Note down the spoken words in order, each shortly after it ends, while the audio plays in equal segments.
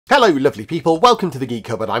Hello lovely people, welcome to the Geek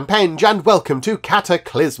Cupboard, I'm Penge, and welcome to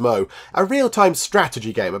Cataclismo, a real-time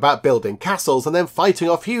strategy game about building castles and then fighting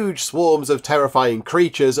off huge swarms of terrifying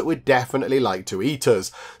creatures that would definitely like to eat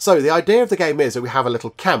us. So the idea of the game is that we have a little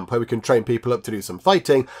camp where we can train people up to do some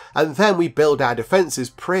fighting, and then we build our defences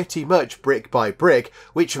pretty much brick by brick,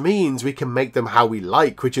 which means we can make them how we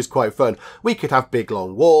like, which is quite fun. We could have big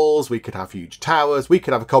long walls, we could have huge towers, we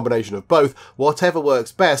could have a combination of both, whatever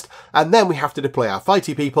works best, and then we have to deploy our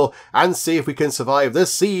fighty people and see if we can survive the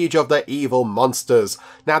siege of the evil monsters.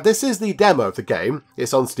 Now this is the demo of the game,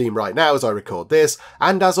 it's on Steam right now as I record this,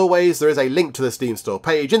 and as always there is a link to the Steam store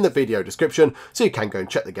page in the video description so you can go and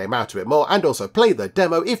check the game out a bit more and also play the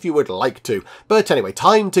demo if you would like to. But anyway,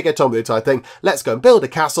 time to get on with it I think. Let's go and build a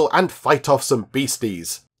castle and fight off some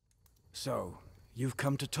beasties. So, you've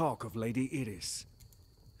come to talk of Lady Iris.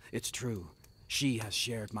 It's true, she has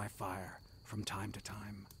shared my fire from time to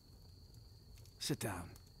time. Sit down.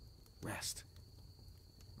 Rest.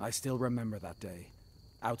 I still remember that day,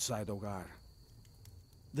 outside Hogar.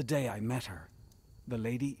 The day I met her, the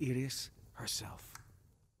Lady Iris herself.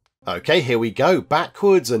 Okay, here we go.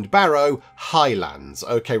 Backwards and Barrow, Highlands.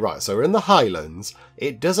 Okay, right, so we're in the Highlands.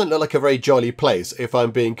 It doesn't look like a very jolly place, if I'm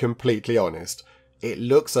being completely honest. It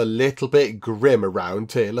looks a little bit grim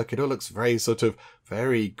around here. Look, it all looks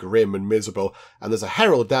very grim and miserable. And there's a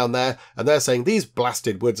herald down there, and they're saying, these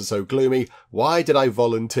blasted woods are so gloomy. Why did I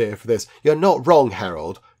volunteer for this? You're not wrong,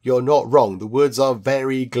 Herald. You're not wrong. The woods are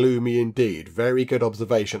very gloomy indeed. Very good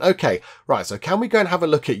observation. Okay, right, so can we go and have a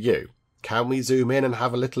look at you? Can we zoom in and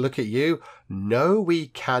have a little look at you? No, we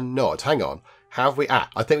cannot. Hang on. Have we?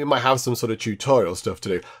 I think we might have some sort of tutorial stuff to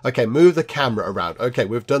do. Okay, move the camera around. Okay,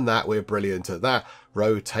 we've done that. We're brilliant at that.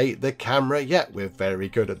 Rotate the camera. Yeah, we're very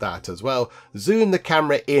good at that as well. Zoom the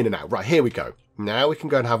camera in and out. Right, here we go. Now we can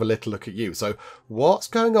go and have a little look at you. So what's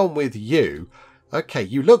going on with you? Okay,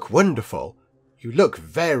 you look wonderful. You look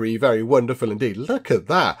very, very wonderful indeed. Look at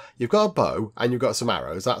that. You've got a bow and you've got some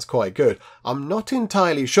arrows. That's quite good. I'm not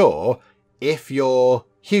entirely sure if you're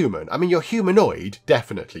human. I mean, you're humanoid,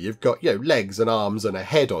 definitely. You've got, legs and arms and a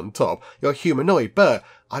head on top. You're humanoid, but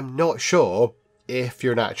I'm not sure if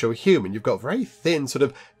you're an actual human. You've got very thin, sort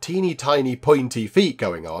of teeny tiny pointy feet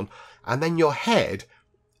going on. And then your head,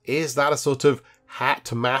 is that a sort of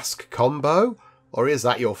hat mask combo? Or is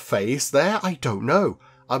that your face there? I don't know.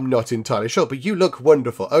 I'm not entirely sure, but you look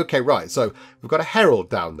wonderful. Okay, right, so we've got a herald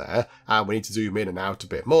down there, and we need to zoom in and out a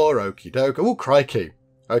bit more. Okie doke. Oh, crikey.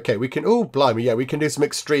 Okay, we can, oh, blimey, yeah, we can do some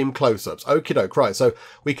extreme close-ups. Okie doke, right, so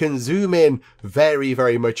we can zoom in very,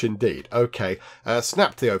 very much indeed. Okay,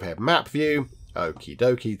 snap to the overhead map view. Okie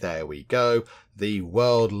dokie, there we go. The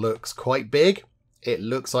world looks quite big. It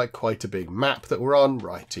looks like quite a big map that we're on.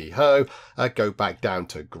 Righty-ho. Go back down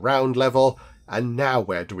to ground level. And now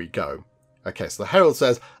where do we go? Okay, so the herald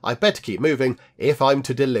says, I better keep moving if I'm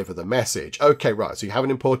to deliver the message. Okay, right, so you have an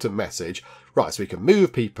important message. Right, so we can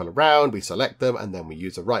move people around, we select them, and then we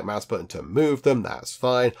use the right mouse button to move them. That's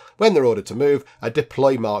fine. When they're ordered to move, a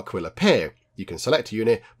deploy mark will appear. You can select a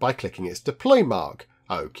unit by clicking its deploy mark.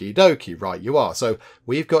 Okie dokie, right you are. So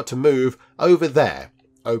we've got to move over there.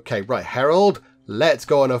 Okay, right, herald, let's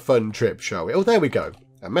go on a fun trip, shall we? Oh, there we go.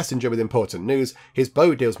 A messenger with important news. His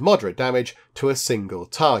bow deals moderate damage to a single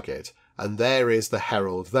target. And there is the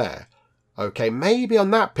herald there. Okay, maybe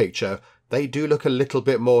on that picture, they do look a little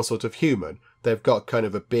bit more sort of human. They've got kind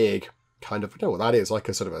of a big, I don't know what that is, like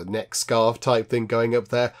a sort of a neck scarf type thing going up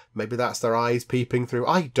there. Maybe that's their eyes peeping through.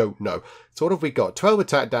 I don't know. So what have we got? 12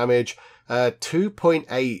 attack damage,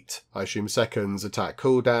 2.8, I assume, seconds attack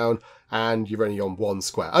cooldown, and you're only on one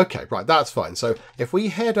square. Okay, right, that's fine. So if we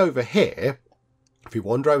head over here, if we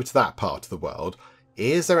wander over to that part of the world,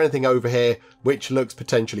 is there anything over here which looks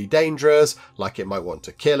potentially dangerous, like it might want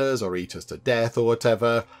to kill us or eat us to death or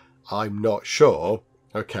whatever? I'm not sure.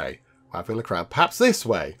 Okay, we're having a look around. Perhaps this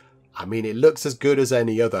way. I mean, it looks as good as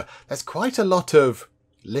any other. There's quite a lot of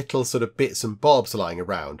little sort of bits and bobs lying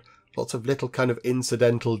around. Lots of little kind of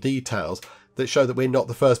incidental details that show that we're not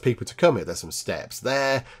the first people to come here. There's some steps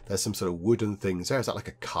there. There's some sort of wooden things there. Is that like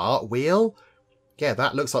a cart wheel? Yeah,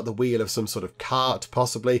 that looks like the wheel of some sort of cart,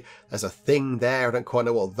 possibly. There's a thing there. I don't quite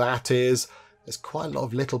know what that is. There's quite a lot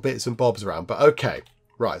of little bits and bobs around, but okay.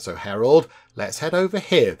 Right, so Herald, let's head over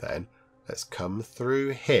here then. Let's come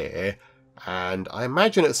through here. And I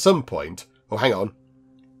imagine at some point... Oh, hang on.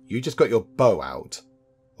 You just got your bow out.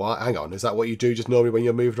 What? Hang on, is that what you do just normally when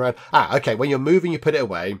you're moving around? Ah, okay, when you're moving, you put it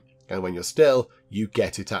away. And when you're still, you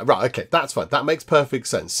get it out. Right, okay, that's fine. That makes perfect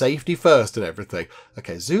sense. Safety first and everything.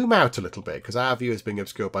 Okay, zoom out a little bit because our view is being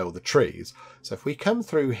obscured by all the trees. So if we come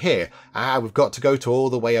through here, we've got to go to all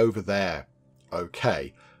the way over there.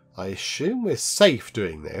 Okay, I assume we're safe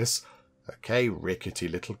doing this. Okay, rickety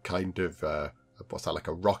little kind of, what's that, like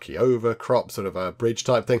a rocky overcrop, sort of a bridge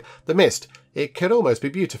type thing. The mist, it could almost be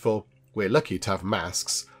beautiful. We're lucky to have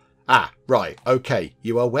masks. Ah, right, okay,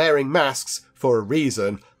 you are wearing masks for a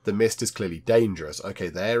reason. The mist is clearly dangerous. Okay,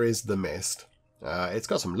 there is the mist. It's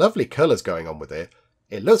got some lovely colours going on with it.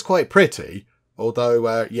 It looks quite pretty,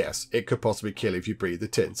 although, yes, it could possibly kill if you breathe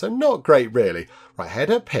it in. So not great, really. Right,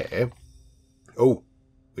 head up here. Oh,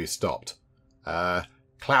 we've stopped.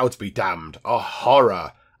 Clouds be damned. A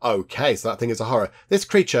horror. Okay, so that thing is a horror. This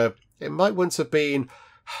creature, it might once have been...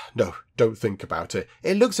 No, don't think about it.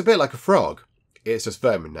 It looks a bit like a frog. It's just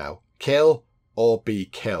vermin now. Kill or be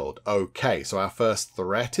killed. Okay, so our first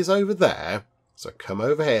threat is over there. So come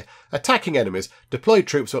over here. Attacking enemies. Deployed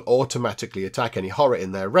troops will automatically attack any horror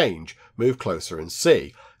in their range. Move closer and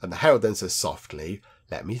see. And the herald then says softly,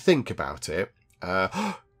 let me think about it.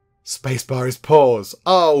 Spacebar is pause.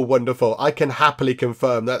 Oh, wonderful. I can happily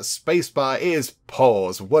confirm that spacebar is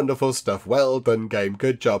pause. Wonderful stuff. Well done, game.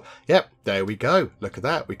 Good job. Yep, there we go. Look at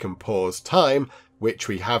that. We can pause time, which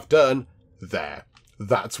we have done there.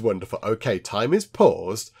 That's wonderful. Okay, time is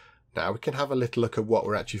paused. Now we can have a little look at what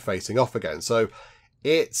we're actually facing off again. So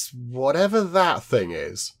it's whatever that thing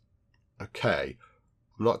is. Okay,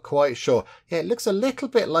 I'm not quite sure. Yeah, it looks a little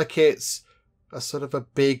bit like it's a sort of a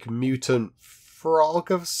big mutant frog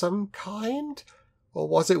of some kind? Or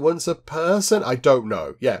was it once a person? I don't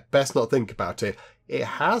know. Yeah, best not think about it. It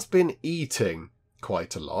has been eating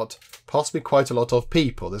quite a lot, possibly quite a lot of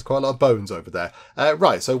people. There's quite a lot of bones over there.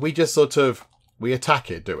 Right, so we just sort of, we attack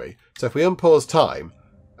it, do we? So if we unpause time,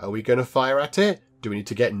 are we going to fire at it? Do we need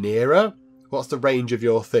to get nearer? What's the range of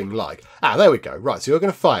your thing like? Ah, there we go. Right, so you're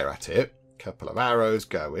going to fire at it. Couple of arrows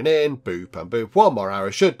going in, boop and boop. One more arrow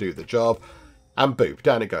should do the job. And boop,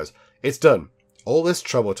 down it goes. It's done. All this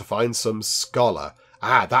trouble to find some scholar.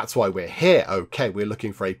 Ah, that's why we're here. Okay, we're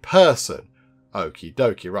looking for a person. Okie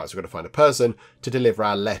dokie. Right, so we're going to find a person to deliver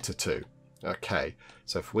our letter to. Okay,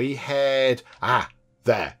 so if we head... Ah,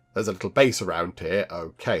 there. There's a little base around here.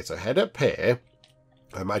 Okay, so head up here.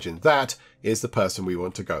 I imagine that is the person we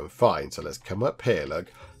want to go and find. So let's come up here, look.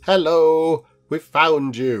 Hello, we've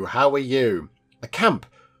found you. How are you? A camp.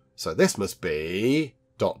 So this must be... ...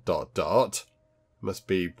 Must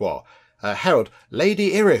be what? Herald,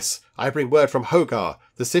 Lady Iris, I bring word from Hogar.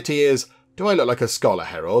 The city is... Do I look like a scholar,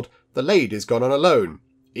 Herald? The lady's gone on alone.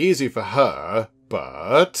 Easy for her,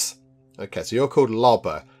 but... Okay, so you're called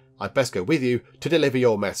Lobber. I'd best go with you to deliver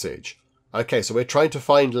your message. Okay, so we're trying to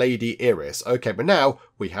find Lady Iris. Okay, but now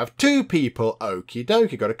we have two people. Okie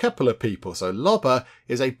dokie, got a couple of people. So Lobber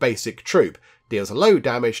is a basic troop. Deals low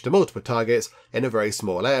damage to multiple targets in a very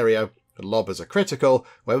small area. Lobbers are critical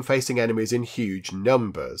when facing enemies in huge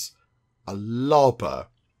numbers. A lobber.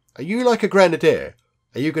 Are you like a grenadier?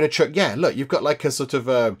 Are you going to chuck... Yeah, look, you've got like a sort of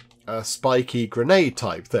a spiky grenade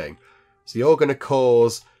type thing. So you're going to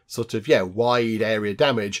cause sort of, yeah, wide area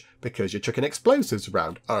damage because you're chucking explosives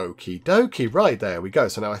around. Okie dokie. Right, there we go.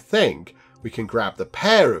 So now I think we can grab the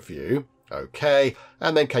pair of you. Okay.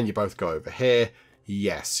 And then can you both go over here?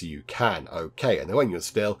 Yes, you can. Okay. And then when you're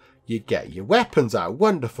still, you get your weapons out.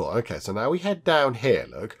 Wonderful. Okay, so now we head down here,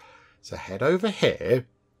 look. So head over here.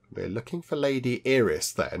 We're looking for Lady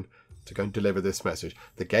Iris then to go and deliver this message.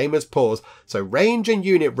 The game has paused. So range and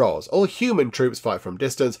unit rolls. All human troops fight from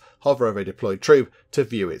distance. Hover over a deployed troop to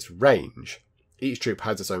view its range. Each troop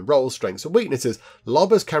has its own roles, strengths and weaknesses.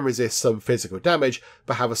 Lobbers can resist some physical damage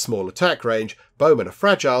but have a small attack range. Bowmen are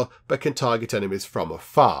fragile but can target enemies from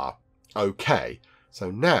afar. Okay,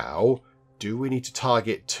 so now do we need to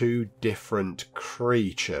target two different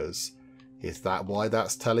creatures? Is that why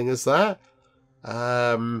that's telling us that?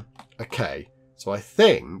 Okay, so I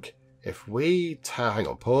think if we hang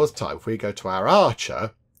on, pause time. If we go to our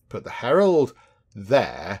archer, put the herald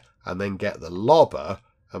there, and then get the lobber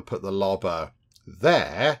and put the lobber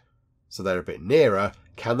there, so they're a bit nearer.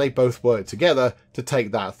 Can they both work together to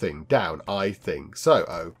take that thing down? I think so.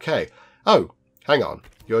 Okay. Oh, hang on.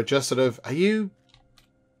 You're just sort of... Are you...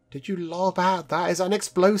 Did you lob out? That is an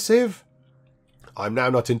explosive? I'm now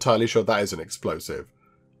not entirely sure that is an explosive.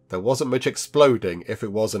 There wasn't much exploding if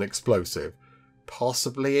it was an explosive.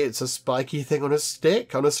 Possibly it's a spiky thing on a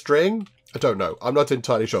stick, on a string? I don't know. I'm not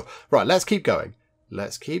entirely sure. Right, let's keep going.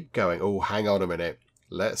 Let's keep going. Oh, hang on a minute.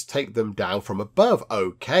 Let's take them down from above.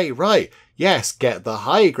 Okay, right. Yes, get the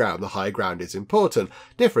high ground. The high ground is important.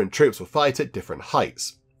 Different troops will fight at different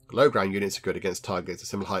heights. Low ground units are good against targets at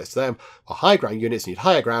similar heights to them, while high ground units need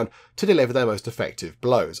higher ground to deliver their most effective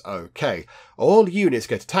blows. Okay. All units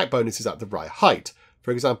get attack bonuses at the right height.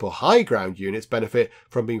 For example, high ground units benefit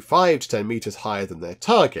from being 5 to 10 meters higher than their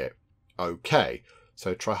target. Okay.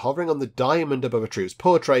 So try hovering on the diamond above a troop's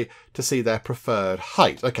portrait to see their preferred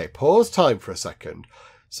height. Okay, pause time for a second.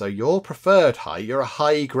 So your preferred height, you're a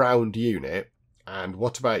high ground unit. And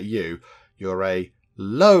what about you? You're a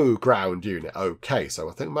low ground unit. Okay, so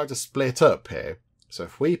I think we might just split up here. So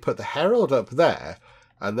if we put the herald up there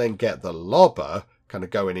and then get the lobber kind of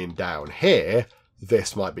going in down here,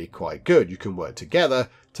 this might be quite good. You can work together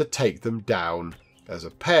to take them down as a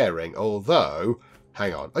pairing. Although,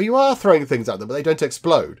 hang on. Oh, you are throwing things at them, but they don't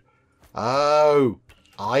explode. Oh,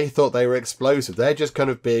 I thought they were explosive. They're just kind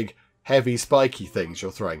of big, heavy, spiky things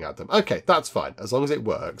you're throwing at them. Okay, that's fine, as long as it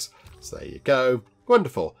works. So there you go.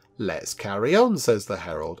 Wonderful. Let's carry on, says the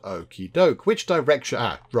herald. Okie doke. Which direction?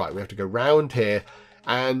 Ah, right, we have to go round here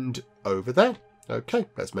and over there. Okay,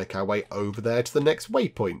 let's make our way over there to the next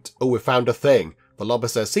waypoint. Oh, we found a thing. The lobber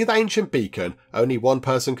says, see that ancient beacon? Only one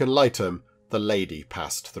person can light them. The lady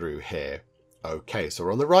passed through here. Okay, so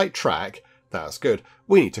we're on the right track. That's good.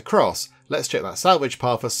 We need to cross. Let's check that salvage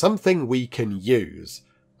path for something we can use.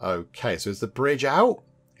 Okay, so is the bridge out?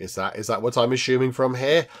 Is that what I'm assuming from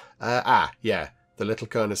here? Yeah. The little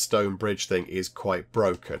kind of stone bridge thing is quite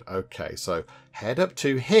broken. Okay, so head up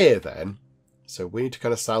to here then. So we need to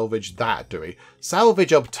kind of salvage that, do we?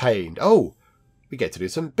 Salvage obtained. Oh, we get to do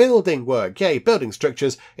some building work. Yay, building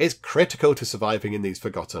structures is critical to surviving in these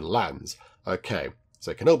forgotten lands. Okay,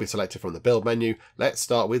 so it can all be selected from the build menu. Let's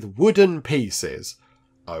start with wooden pieces.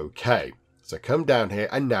 Okay, so come down here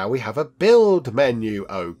and now we have a build menu.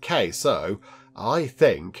 Okay, so I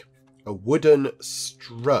think a wooden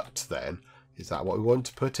strut then. Is that what we want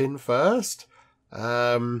to put in first? We've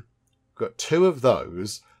got 2 of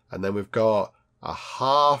those and then we've got a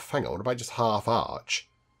half, hang on, what about just half arch?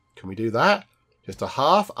 Can we do that? Just a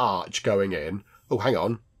half arch going in. Oh, hang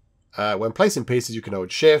on. When placing pieces, you can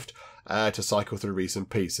hold shift to cycle through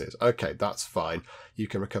recent pieces. Okay, that's fine. You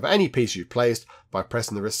can recover any piece you've placed by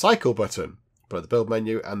pressing the recycle button. Below the build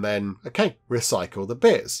menu and then, okay, recycle the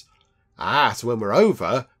bits. Ah, so when we're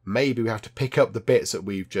over, maybe we have to pick up the bits that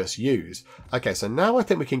we've just used. Okay, so now I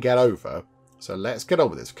think we can get over. So let's get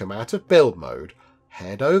on with this. Come out of build mode.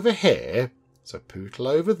 Head over here. So pootle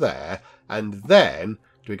over there. And then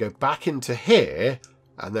do we go back into here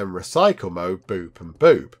and then recycle mode, boop and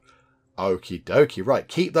boop. Okie dokie. Right,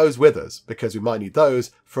 keep those with us because we might need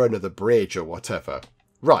those for another bridge or whatever.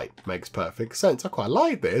 Right, makes perfect sense. I quite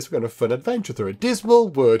like this. We're going to have a fun adventure through a dismal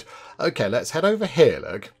wood. Okay, let's head over here,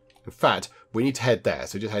 look. In fact, we need to head there.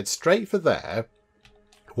 So just head straight for there.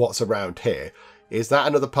 What's around here? Is that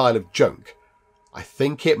another pile of junk? I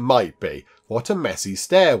think it might be. What a messy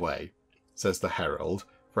stairway, says the herald.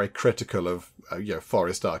 Very critical of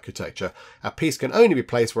forest architecture. A piece can only be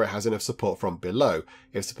placed where it has enough support from below.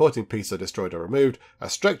 If supporting pieces are destroyed or removed,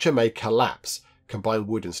 a structure may collapse. Combine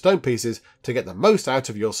wood and stone pieces to get the most out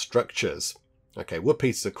of your structures. Okay, wood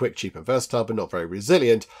pieces are quick, cheap and versatile, but not very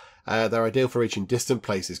resilient. They're ideal for reaching distant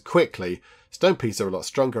places quickly. Stone pieces are a lot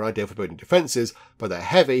stronger, ideal for building defences, but they're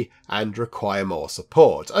heavy and require more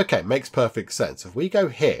support. Okay, makes perfect sense. If we go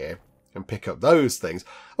here and pick up those things...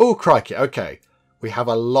 Oh, crikey, okay. We have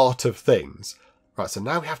a lot of things. Right, so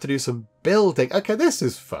now we have to do some building. Okay, this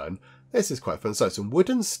is fun. This is quite fun. So some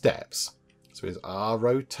wooden steps. So is R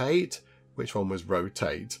rotate? Which one was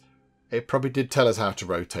rotate? It probably did tell us how to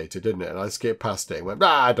rotate it, didn't it? And I skipped past it and went,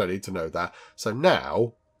 I don't need to know that. So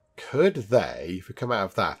now... Could they, if we come out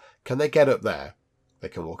of that, can they get up there? They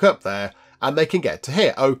can walk up there and they can get to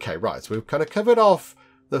here. Okay, right. So we've kind of covered off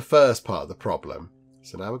the first part of the problem.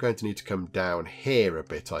 So now we're going to need to come down here a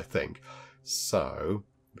bit, I think. So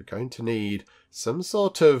we're going to need some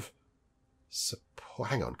sort of support.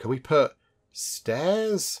 Hang on. Can we put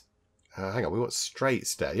stairs? Hang on. We want straight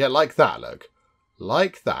stairs. Yeah, like that, look.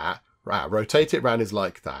 Like that. Right, rotate it round is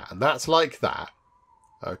like that. And that's like that.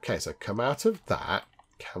 Okay, so come out of that.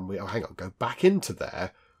 Can we, oh, hang on, go back into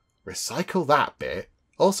there, recycle that bit.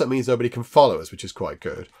 Also, it means nobody can follow us, which is quite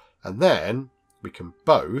good. And then we can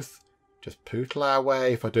both just pootle our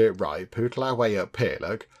way, if I do it right, pootle our way up here,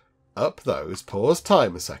 look. Up those, pause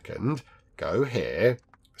time a second, go here,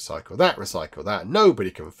 recycle that,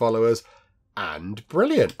 nobody can follow us. And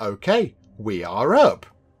brilliant, okay, we are up.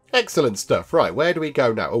 Excellent stuff. Right, where do we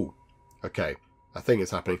go now? Oh, okay, a thing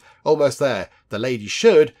is happening. Almost there. The lady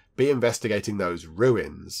should be investigating those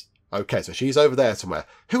ruins. Okay, so she's over there somewhere.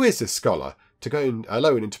 Who is this scholar? To go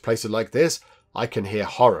alone into places like this, I can hear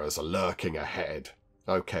horrors lurking ahead.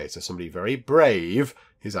 Okay, so somebody very brave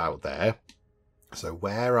is out there. So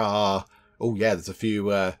where are... Oh yeah, there's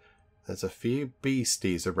a few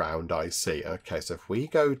beasties around, I see. Okay, so if we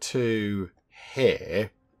go to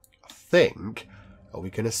here, I think... Are we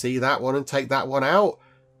going to see that one and take that one out?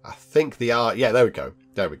 I think the art... Yeah, there we go.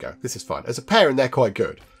 There we go. This is fine. As a pairing, they're quite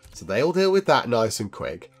good. So they'll deal with that nice and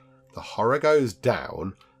quick. The horror goes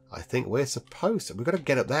down. I think we're supposed to... We've got to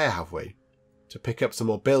get up there, have we? To pick up some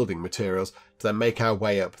more building materials to then make our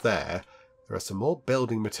way up there. There are some more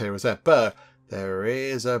building materials there, but there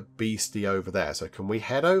is a beastie over there. So can we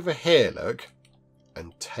head over here, look,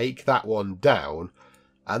 and take that one down?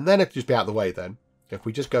 And then it'll just be out of the way then. If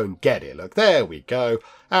we just go and get it, look, there we go.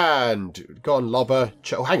 And go on, lobber.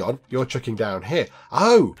 Oh, hang on, you're chucking down here.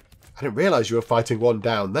 Oh, I didn't realise you were fighting one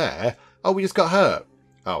down there. Oh, we just got hurt.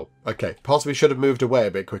 Oh, okay. Possibly should have moved away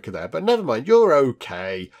a bit quicker there, but never mind. You're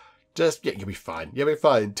okay. Just, yeah, you'll be fine. You'll be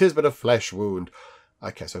fine. 'Tis but a flesh wound.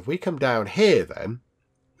 Okay, so if we come down here then,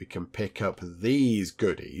 we can pick up these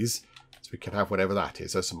goodies. So we can have whatever that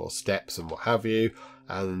is. There's some more steps and what have you.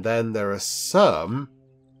 And then there are some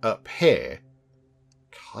up here.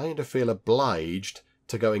 Kind of feel obliged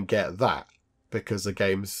to go and get that, because the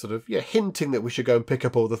game's sort of hinting that we should go and pick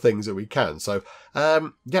up all the things that we can. So,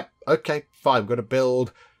 yep, okay, fine. I'm going to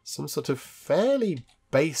build some sort of fairly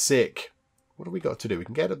basic... What have we got to do? We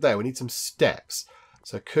can get up there. We need some steps.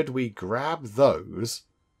 So could we grab those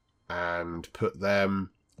and put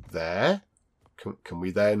them there? Can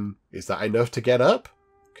we then... Is that enough to get up?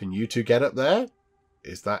 Can you two get up there?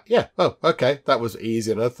 Is that... Yeah. Oh, okay. That was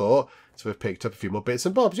easier than I thought. So we've picked up a few more bits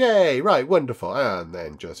and bobs. Yay! Right, wonderful. And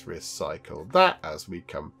then just recycle that as we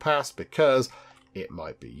come past, because it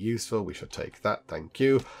might be useful. We should take that. Thank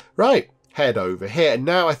you. Right, head over here. And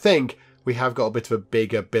now I think we have got a bit of a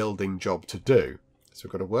bigger building job to do. So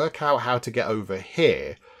we've got to work out how to get over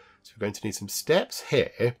here. So we're going to need some steps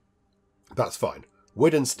here. That's fine.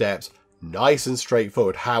 Wooden steps, nice and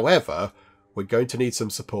straightforward. However, we're going to need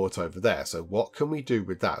some support over there. So what can we do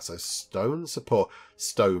with that? So stone support,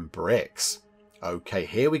 stone bricks. Okay,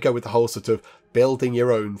 here we go with the whole sort of building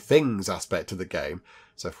your own things aspect of the game.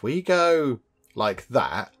 So if we go like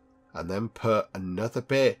that and then put another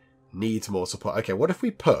bit, needs more support. Okay, what if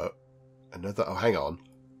we put another... Oh, hang on.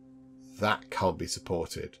 That can't be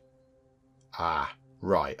supported. Ah,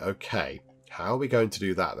 right, okay. How are we going to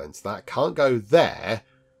do that then? So that can't go there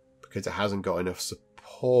because it hasn't got enough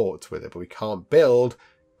support with it, but we can't build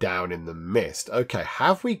down in the mist. Okay,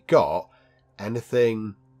 have we got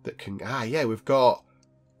anything that can... Ah, yeah, we've got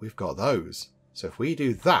those. So if we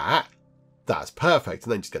do that, that's perfect.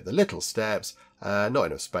 And then just get the little steps. Not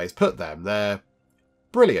enough space. Put them there.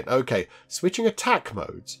 Brilliant. Okay, switching attack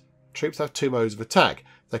modes. Troops have 2 modes of attack.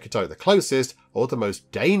 They can target the closest or the most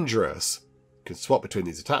dangerous. You can swap between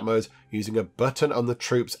these attack modes using a button on the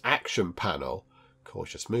troop's action panel.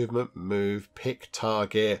 Cautious movement, move, pick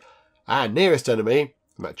target, and nearest enemy.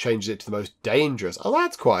 And that changes it to the most dangerous. Oh,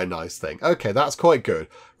 that's quite a nice thing. Okay, that's quite good.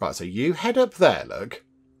 Right, so you head up there, look.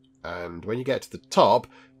 And when you get to the top,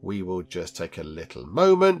 we will just take a little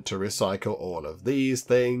moment to recycle all of these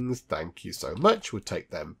things. Thank you so much. We'll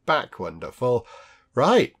take them back. Wonderful.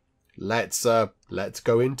 Right, let's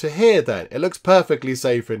go into here then. It looks perfectly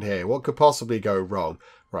safe in here. What could possibly go wrong?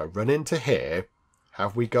 Right, run into here.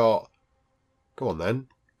 Have we got... Go on then.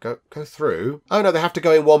 Go through. Oh, no, they have to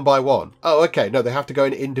go in one by one. Oh, okay. No, they have to go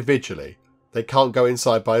in individually. They can't go in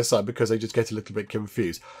side by side because they just get a little bit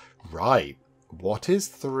confused. Right. What is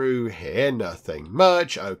through here? Nothing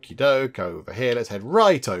much. Okie doke. Over here. Let's head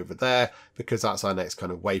right over there because that's our next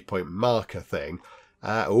kind of waypoint marker thing.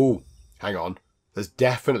 Oh, hang on. There's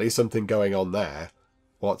definitely something going on there.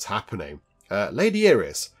 What's happening? Lady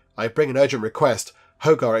Iris, I bring an urgent request.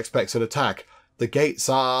 Hogar expects an attack. The gates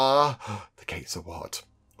are... The gates are what?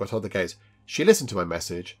 What are the gates? She listened to my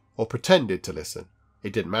message, or pretended to listen.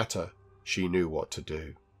 It didn't matter. She knew what to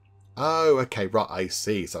do. Oh, okay, right, I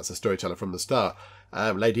see. So that's a storyteller from the start.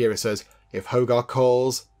 Lady Iris says, if Hogar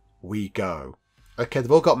calls, we go. Okay,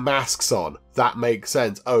 they've all got masks on. That makes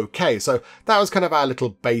sense. Okay, so that was kind of our little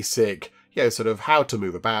basic, sort of how to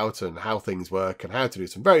move about and how things work and how to do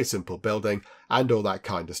some very simple building and all that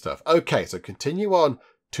kind of stuff. Okay, so continue on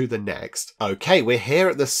to the next. Okay, we're here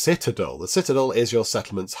at the Citadel. The Citadel is your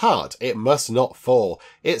settlement's heart. It must not fall.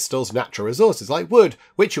 It stores natural resources like wood,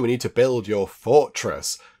 which you will need to build your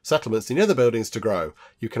fortress. Settlements need other buildings to grow.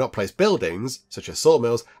 You cannot place buildings, such as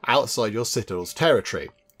sawmills, outside your Citadel's territory,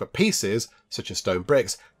 but pieces, such as stone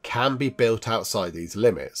bricks, can be built outside these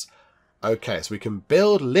limits. Okay, so we can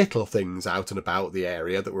build little things out and about the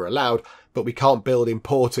area that we're allowed, but we can't build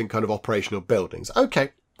important kind of operational buildings.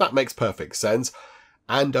 Okay, that makes perfect sense.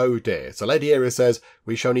 And oh dear, so Lady Iris says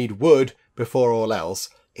we shall need wood before all else.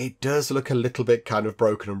 It does look a little bit kind of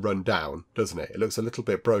broken and run down, doesn't it? It looks a little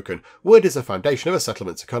bit broken. Wood is a foundation of a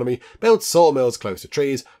settlement's economy. Build sawmills close to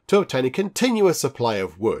trees to obtain a continuous supply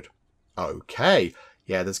of wood. Okay,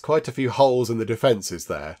 yeah, there's quite a few holes in the defences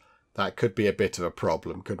there. That could be a bit of a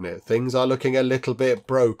problem, couldn't it? Things are looking a little bit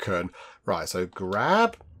broken. Right, so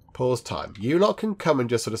grab, pause time. You lot can come and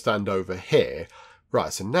just sort of stand over here.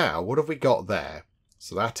 Right, so now, what have we got there?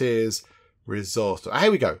 So that is resource.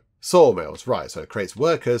 Here we go. Sawmills. Right, so it creates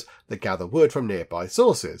workers that gather wood from nearby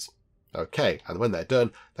sources. Okay, and when they're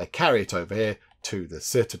done, they carry it over here to the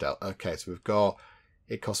citadel. Okay, so we've got,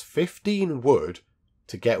 it costs 15 wood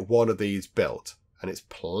to get one of these built, and it's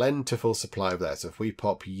plentiful supply over there. So if we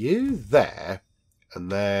pop you there,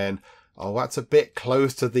 and then, oh, that's a bit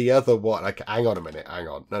close to the other one. Okay, hang on a minute, hang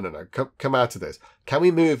on. No, come out of this. Can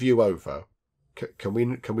we move you over? Can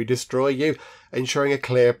we destroy you? Ensuring a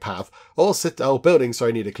clear path. All buildings,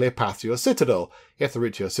 need a clear path to your citadel. If the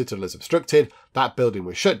route to your citadel is obstructed, that building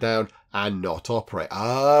will shut down and not operate.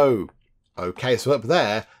 Oh, okay, so up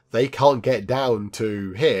there, they can't get down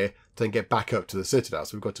to here to then get back up to the citadel.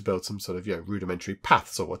 So we've got to build some sort of, rudimentary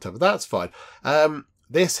paths or whatever. That's fine.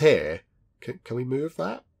 This here, can we move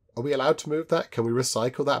that? Are we allowed to move that? Can we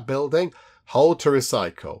recycle that building? Hold to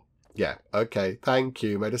recycle. Yeah, okay, thank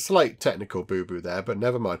you. Made a slight technical boo-boo there, but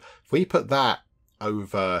never mind. If we put that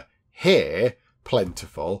over here,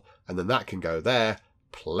 plentiful, and then that can go there,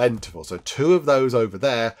 plentiful. So 2 of those over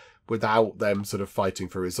there without them sort of fighting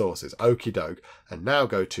for resources. Okie doke. And now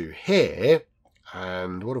go to here,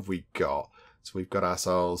 and what have we got? So we've got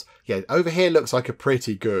ourselves, over here looks like a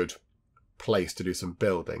pretty good place to do some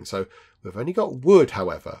building. So we've only got wood,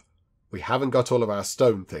 however. We haven't got all of our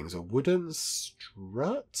stone things. A wooden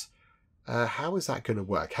strut? How is that going to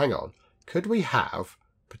work? Hang on. Could we have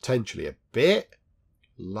potentially a bit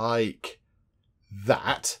like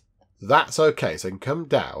that? That's okay. So it can come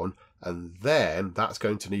down, and then that's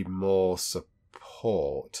going to need more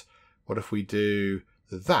support. What if we do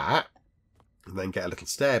that, and then get a little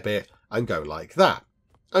stair bit and go like that?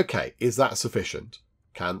 Okay, is that sufficient?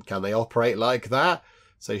 Can they operate like that?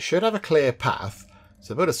 So you should have a clear path.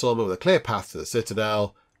 So build a sawmill with a clear path to the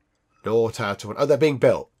citadel. 0 out of 1. Oh, they're being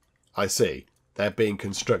built. I see. They're being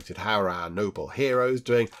constructed. How are our noble heroes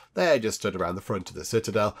doing? They're just stood around the front of the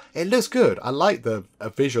citadel. It looks good. I like the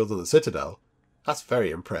visuals of the citadel. That's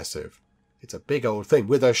very impressive. It's a big old thing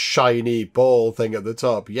with a shiny ball thing at the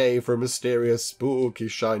top. Yay for a mysterious, spooky,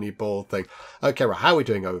 shiny ball thing. Okay, right, how are we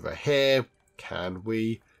doing over here? Can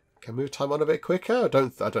we move time on a bit quicker? I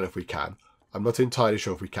don't know if we can. I'm not entirely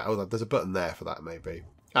sure if we can. Oh, there's a button there for that, maybe.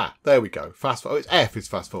 Ah, there we go. Fast forward. Oh, it's F is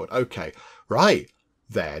fast forward. Okay, right.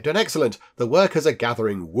 They're done. Excellent. The workers are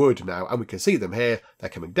gathering wood now, and we can see them here. They're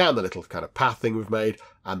coming down the little kind of path thing we've made,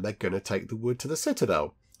 and they're going to take the wood to the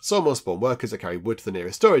citadel. Sawmill spawn workers that carry wood to the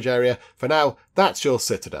nearest storage area. For now, that's your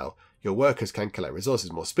citadel. Your workers can collect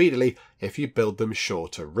resources more speedily if you build them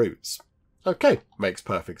shorter routes. Okay, makes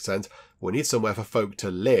perfect sense. We need somewhere for folk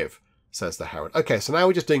to live, says the Herald. Okay, so now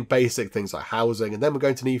we're just doing basic things like housing, and then we're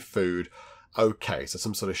going to need food. Okay, so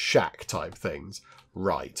some sort of shack type things.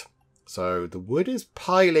 Right. So the wood is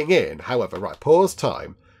piling in. However, right, pause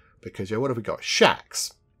time. Because, what have we got?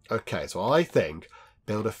 Shacks. Okay, so I think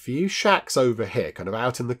build a few shacks over here, kind of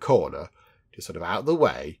out in the corner. Just sort of out of the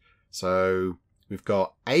way. So we've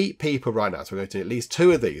got 8 people right now. So we're going to need at least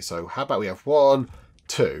 2 of these. So how about we have 1,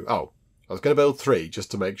 2. Oh, I was going to build 3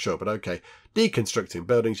 just to make sure. But okay. Deconstructing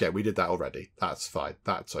buildings. Yeah, we did that already. That's fine.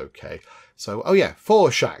 That's okay. So, oh yeah,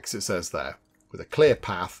 4 shacks it says there. With a clear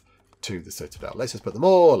path to the citadel. Let's just put them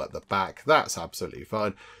all at the back. That's absolutely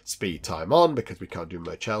fine. Speed time on because we can't do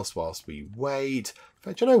much else whilst we wait. In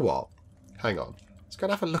fact, you know what? Hang on. Let's go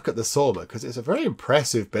and have a look at the sawmill because it's a very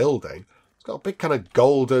impressive building. It's got a big kind of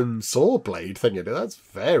golden saw blade thing in it. That's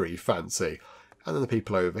very fancy. And then the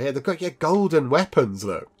people over here, they've got golden weapons,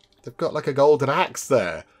 look. They've got like a golden axe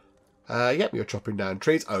there. Yep, you're chopping down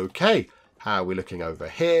trees. Okay. How are we looking over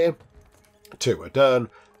here? 2 are done.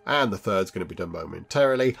 And the 3rd's going to be done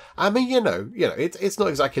momentarily. I mean, it's not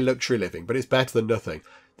exactly luxury living, but it's better than nothing.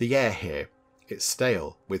 The air here, it's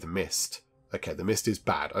stale with mist. Okay, the mist is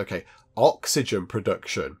bad. Okay, oxygen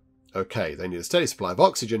production. Okay, they need a steady supply of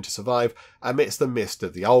oxygen to survive amidst the mist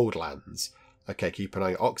of the old lands. Okay, keep an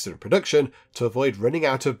eye on oxygen production to avoid running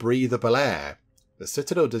out of breathable air. The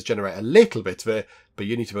citadel does generate a little bit of it, but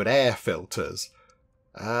you need to build air filters.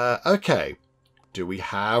 Okay, do we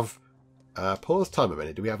have... pause time a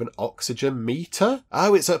minute. Do we have an oxygen meter?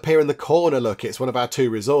 Oh, it's up here in the corner. Look, it's one of our 2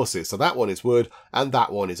 resources. So that one is wood and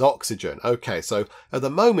that one is oxygen. Okay, so at the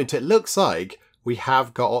moment it looks like we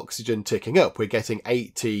have got oxygen ticking up. We're getting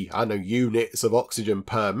 80, units of oxygen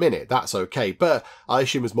per minute. That's okay. But I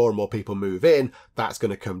assume as more and more people move in, that's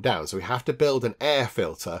going to come down. So we have to build an air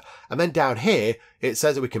filter. And then down here, it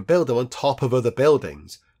says that we can build them on top of other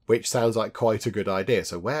buildings, which sounds like quite a good idea.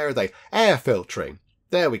 So where are they? Air filtering.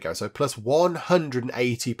 There we go. So plus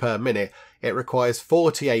 180 per minute. It requires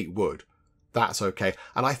 48 wood. That's okay.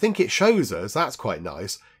 And I think it shows us, that's quite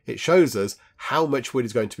nice, it shows us how much wood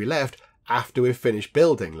is going to be left after we've finished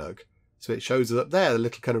building, look. So it shows us up there, the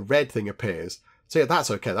little kind of red thing appears. So yeah,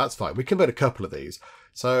 that's okay, that's fine. We can build a couple of these.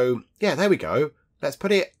 So yeah, there we go. Let's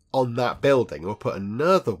put it on that building. We'll put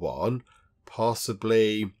another one,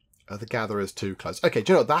 possibly, the gatherer's too close. Okay,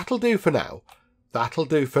 do you know what, that'll do for now. That'll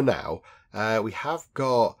do for now. We have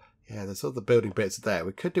got, yeah, there's other building bits there.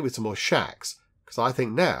 We could do with some more shacks, because I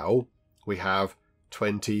think now we have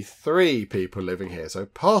 23 people living here. So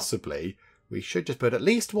possibly we should just put at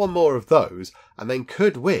least one more of those. And then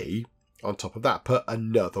could we, on top of that, put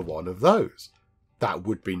another one of those? That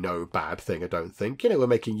would be no bad thing, I don't think. You know, we're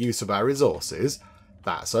making use of our resources.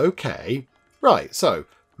 That's okay. Right, so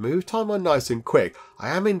move time on nice and quick. I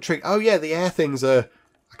am intrigued. Oh yeah, the air things are,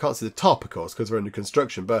 I can't see the top, of course, because we're under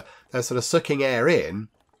construction, but they're sort of sucking air in.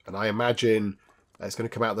 And I imagine it's going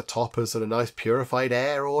to come out the top as sort of nice purified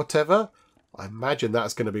air or whatever. I imagine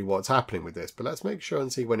that's going to be what's happening with this. But let's make sure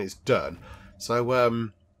and see when it's done. So,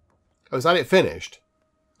 oh, is that it finished?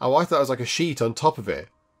 Oh, I thought it was like a sheet on top of it.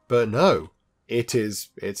 But no, it is.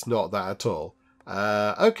 It's not that at all.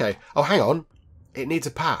 Okay. Oh, hang on. It needs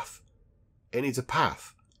a path. It needs a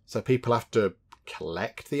path. So people have to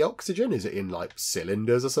collect the oxygen. Is it in like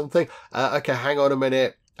cylinders or something? Okay, hang on a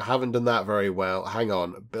minute. I haven't done that very well. Hang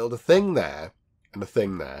on. Build a thing there. And a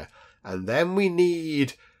thing there. And then we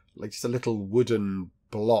need like just a little wooden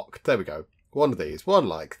block. There we go. One of these. One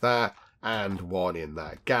like that. And one in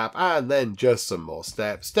that gap. And then just some more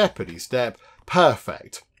steps. Steppity step.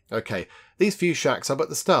 Perfect. Okay. These few shacks are but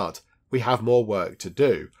the start. We have more work to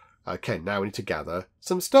do. Okay. Now we need to gather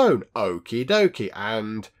some stone. Okie dokie.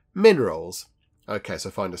 And minerals. Okay. So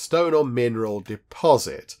find a stone or mineral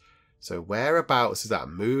deposit. So whereabouts is that?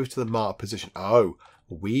 Move to the marked position. Oh.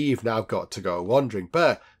 We've now got to go wandering,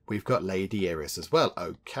 but we've got Lady Iris as well.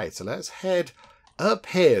 Okay, so let's head up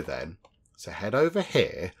here then. So head over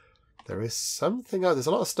here. There is something, oh, there's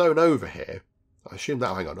a lot of stone over here. I assume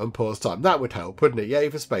that, hang on, unpause time. That would help, wouldn't it? Yay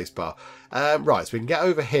for spacebar. Right, so we can get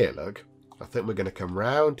over here, look. I think we're going to come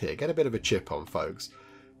round here. Get a bit of a chip on, folks.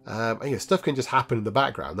 And yeah, stuff can just happen in the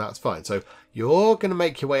background. That's fine. So you're going to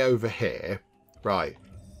make your way over here. Right,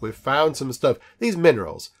 we've found some stuff. These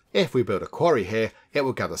minerals. If we build a quarry here, it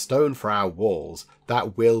will gather stone for our walls.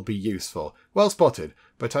 That will be useful. Well spotted,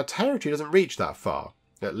 but our territory doesn't reach that far.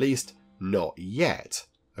 At least, not yet.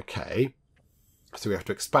 Okay, so we have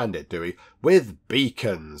to expand it, do we? With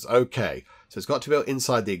beacons. Okay, so it's got to be built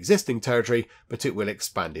inside the existing territory, but it will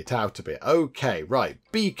expand it out a bit. Okay, right,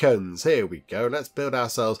 beacons. Here we go. Let's build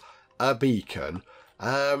ourselves a beacon.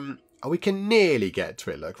 We can nearly get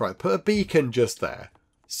to it, look. Right, put a beacon just there.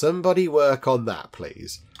 Somebody work on that,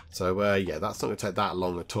 please. So, yeah, that's not going to take that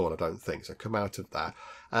long at all, I don't think. So come out of that.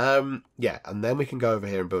 Yeah, and then we can go over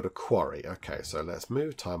here and build a quarry. Okay, so let's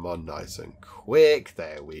move time on nice and quick.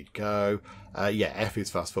 There we go. Yeah, F is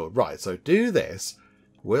fast forward. Right, so do this.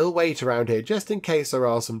 We'll wait around here just in case there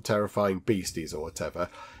are some terrifying beasties or whatever.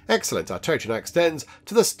 Excellent. Our territory now extends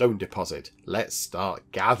to the stone deposit. Let's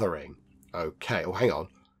start gathering. Okay, oh, hang on.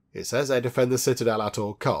 It says they defend the citadel at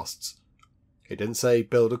all costs. It didn't say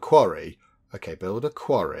build a quarry. Okay, build a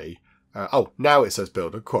quarry. Oh, now it says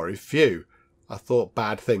build a quarry. Phew. I thought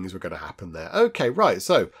bad things were going to happen there. Okay, right.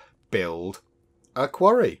 So, build a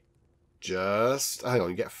quarry. Just, hang on,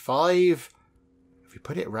 you get 5. If you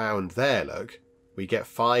put it round there, look, we get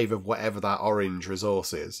 5 of whatever that orange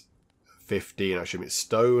resource is. 15, I assume it's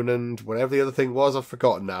stone and whatever the other thing was. I've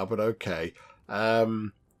forgotten now, but okay. Oh,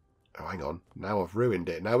 hang on. Now I've ruined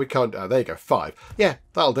it. Now we can't, there you go, 5. Yeah,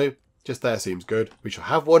 that'll do. Just there seems good. We shall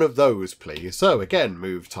have one of those, please. So again,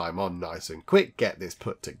 move time on nice and quick. Get this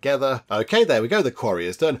put together. Okay, there we go. The quarry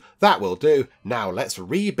is done. That will do. Now let's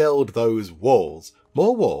rebuild those walls.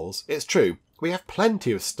 More walls? It's true. We have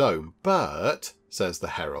plenty of stone, but, says the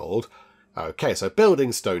Herald. Okay, so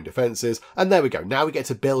building stone defences. And there we go. Now we get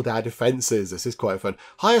to build our defences. This is quite fun.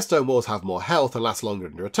 Higher stone walls have more health and last longer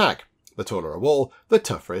under attack. The taller a wall, the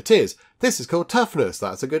tougher it is. This is called toughness,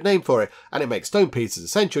 that's a good name for it, and it makes stone pieces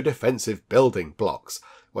essential defensive building blocks.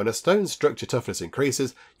 When a stone structure toughness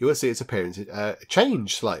increases, you will see its appearance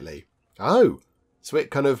change slightly. Oh, so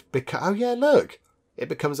it kind of oh yeah, look, it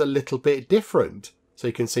becomes a little bit different, so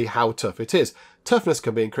you can see how tough it is. Toughness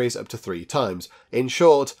can be increased up to 3 times. In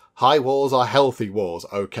short, high walls are healthy walls.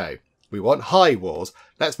 Okay. We want high walls.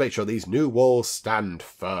 Let's make sure these new walls stand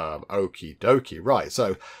firm. Okie dokie. Right,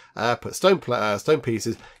 so put stone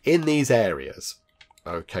pieces in these areas.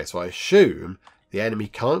 Okay, so I assume the enemy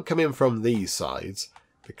can't come in from these sides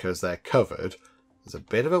because they're covered. There's a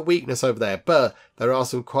bit of a weakness over there, but there are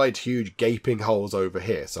some quite huge gaping holes over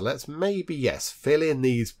here. So let's maybe, yes, fill in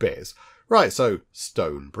these bits. Right, so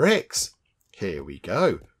stone bricks. Here we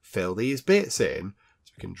go. Fill these bits in.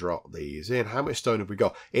 So we can drop these in. How much stone have we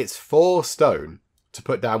got? It's 4 stone to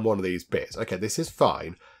put down one of these bits. Okay, this is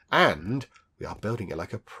fine. And we are building it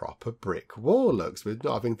like a proper brick wall, looks. We're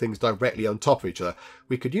not having things directly on top of each other.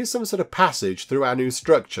 We could use some sort of passage through our new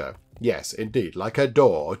structure. Yes, indeed, like a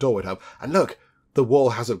door. A door would help. And look, the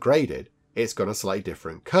wall has upgraded. It's got a slightly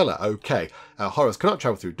different colour. Okay, horrors cannot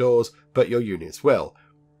travel through doors, but your units will.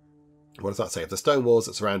 What does that say? If the stone walls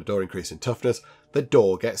that surround a door increase in toughness, the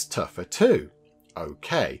door gets tougher too.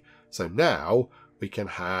 Okay, so now we can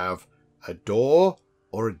have a door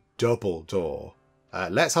or a double door.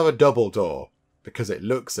 Let's have a double door because it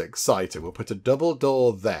looks exciting. We'll put a double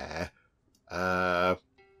door there. Oh,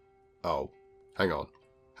 hang on.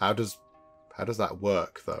 How does that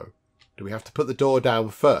work though? Do we have to put the door down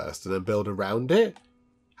first and then build around it?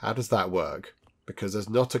 How does that work? Because there's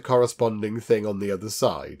not a corresponding thing on the other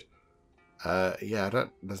side. Yeah,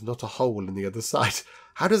 there's not a hole in the other side.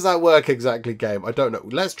 How does that work exactly, game? I don't know.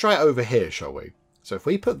 Let's try it over here, shall we? So if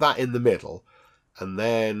we put that in the middle, and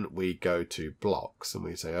then we go to blocks, and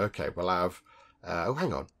we say, okay, we'll have... oh,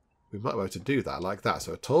 hang on. We might be able to do that like that.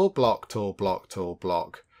 So a tall block, tall block, tall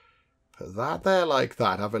block. Put that there like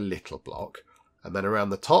that. Have a little block. And then around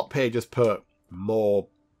the top here, just put more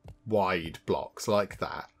wide blocks like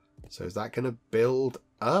that. So is that going to build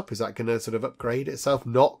up? Is that going to sort of upgrade itself?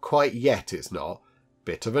 Not quite yet, it's not.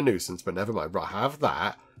 Bit of a nuisance, but never mind. Right, have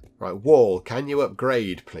that. Right, wall, can you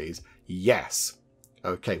upgrade, please? Yes.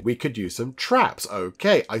 Okay, we could use some traps.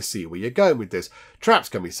 Okay, I see where you're going with this. Traps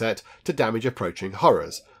can be set to damage approaching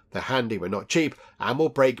horrors. They're handy, but not cheap, and will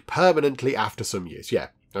break permanently after some use. Yeah,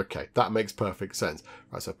 okay, that makes perfect sense.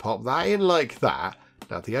 Right, so pop that in like that.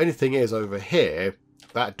 Now, the only thing is over here,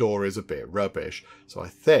 that door is a bit rubbish. So I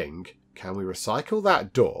think, can we recycle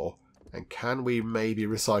that door? And can we maybe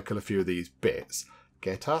recycle a few of these bits?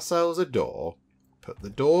 Get ourselves a door, put the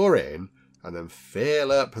door in, and then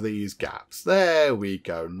fill up these gaps. There we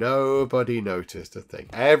go. Nobody noticed a thing.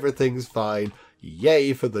 Everything's fine.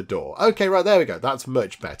 Yay for the door. Okay, right, there we go. That's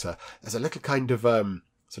much better. There's a little kind of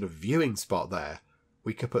sort of viewing spot there.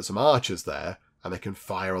 We could put some archers there, and they can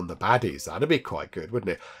fire on the baddies. That'd be quite good,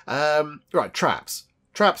 wouldn't it? Right, traps.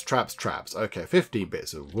 Traps, traps, traps. Okay, 15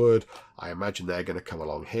 bits of wood. I imagine they're going to come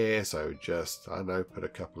along here. So just, I don't know, put a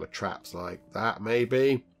couple of traps like that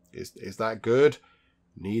maybe. Is that good?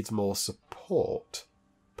 Needs more support,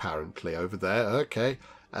 apparently, over there. Okay.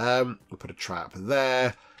 We'll put a trap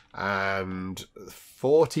there. And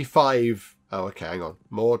 45... Oh, okay, hang on.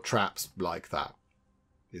 More traps like that.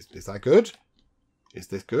 Is that good? Is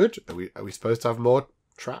this good? Are we supposed to have more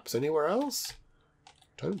traps anywhere else?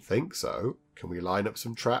 Don't think so. Can we line up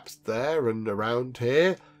some traps there and around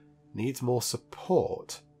here? Needs more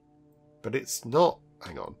support. But it's not...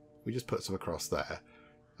 Hang on. We just put some across there.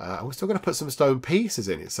 We're still going to put some stone pieces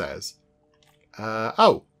in, it says.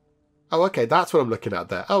 Oh, okay, that's what I'm looking at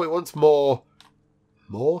there. Oh, it wants more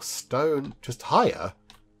stone, just higher,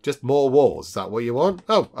 just more walls. Is that what you want?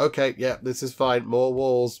 Oh, okay, yeah, this is fine. More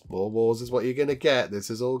walls is what you're going to get. This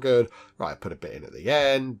is all good. Right, put a bit in at the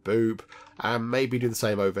end, boop, and maybe do the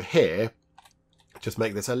same over here. Just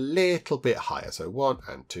make this a little bit higher. So 1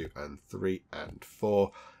 and 2 and 3 and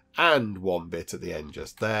 4 and 1 bit at the end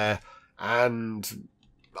just there. And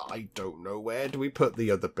I don't know, where do we put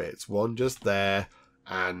the other bits? 1 just there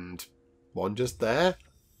and 1 just there.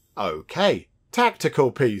 Okay.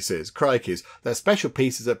 Tactical pieces. Crikeys. They're special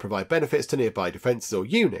pieces that provide benefits to nearby defences or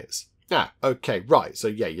units. Ah, okay, right. So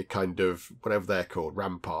yeah, you're kind of, whatever they're called,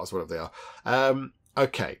 ramparts, whatever they are.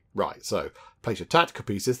 Okay, right. So place your tactical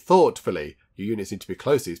pieces thoughtfully. Your units need to be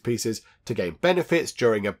close to these pieces to gain benefits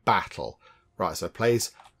during a battle. Right, so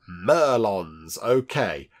place merlons.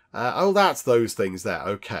 Okay. Oh, that's those things there.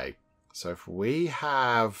 Okay. So if we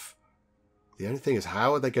have... The only thing is,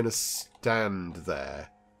 how are they going to stand there?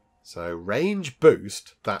 So range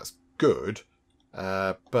boost, that's good.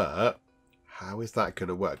 But how is that going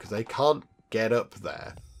to work? Because they can't get up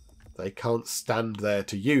there. They can't stand there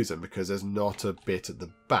to use them because there's not a bit at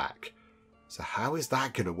the back. So how is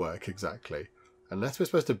that going to work exactly? Unless we're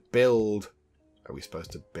supposed to build... Are we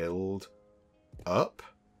supposed to build up?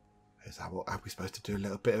 Is that what... Are we supposed to do a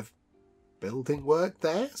little bit of building work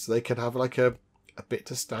there? So they can have like a bit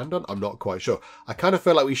to stand on? I'm not quite sure. I kind of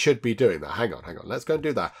feel like we should be doing that. Hang on. Let's go and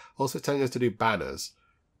do that. Also telling us to do banners.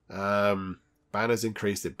 Banners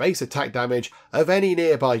increase the base attack damage of any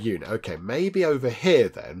nearby unit. Okay, maybe over here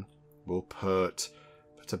then we'll put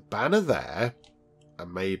a banner there.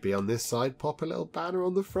 And maybe on this side, pop a little banner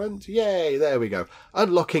on the front. Yay, there we go.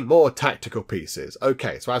 Unlocking more tactical pieces.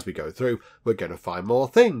 Okay, so as we go through, we're going to find more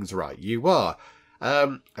things. Right, you are.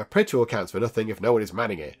 A pretty all counts for nothing if no one is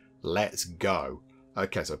manning it. Let's go.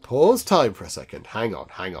 Okay, so pause time for a second. Hang on.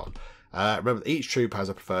 Remember that each troop has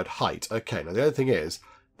a preferred height. Okay, now the other thing is,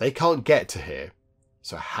 they can't get to here.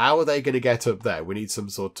 So how are they going to get up there? We need some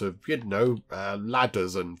sort of,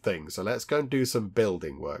 ladders and things. So let's go and do some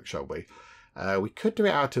building work, shall we? We could do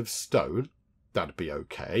it out of stone. That'd be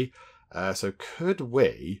okay. So could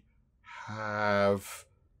we have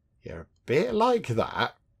a bit like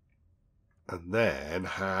that, and then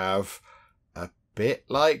have a bit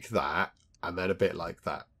like that, and then a bit like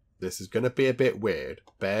that? This is going to be a bit weird.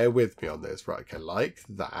 Bear with me on this. Right, okay, like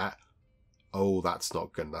that. Oh, that's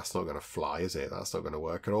not gonna fly, is it? That's not gonna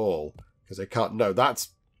work at all because they can't. No, that's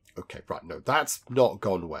okay. Right, no, that's not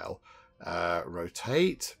gone well.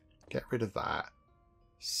 Rotate. Get rid of that.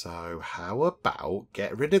 So how about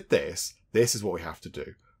get rid of this? This is what we have to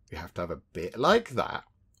do. We have to have a bit like that,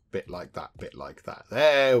 bit like that, bit like that.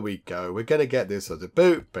 There we go. We're going to get this as a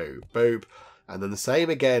boop, boop, boop. And then the same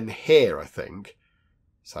again here, I think.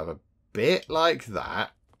 So have a bit like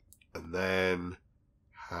that. And then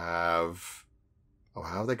have... Oh,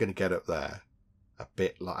 how are they going to get up there? A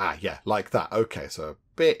bit like... like that. Okay, so a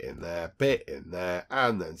bit in there,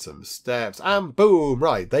 and then some steps, and boom,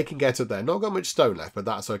 right, they can get up there. Not got much stone left, but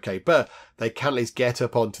that's okay. But they can at least get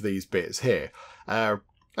up onto these bits here.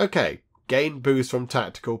 Okay, gain boost from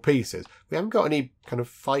tactical pieces. We haven't got any kind of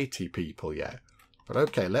fighty people yet. But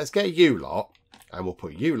okay, let's get you lot, and we'll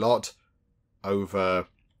put you lot over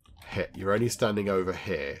here. You're only standing over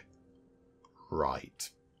here. Right.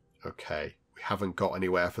 Okay. We haven't got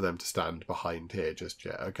anywhere for them to stand behind here just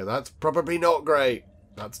yet. Okay, that's probably not great.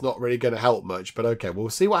 That's not really going to help much, but okay, we'll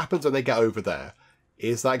see what happens when they get over there.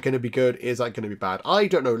 Is that going to be good? Is that going to be bad? I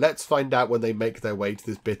don't know. Let's find out when they make their way to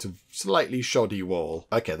this bit of slightly shoddy wall.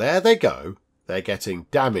 Okay, there they go. They're getting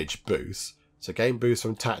damage boosts. So gain boost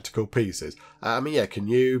from tactical pieces. Can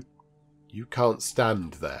you... You can't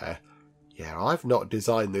stand there. Yeah, I've not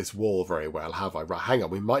designed this wall very well, have I? Right, hang on.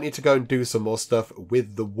 We might need to go and do some more stuff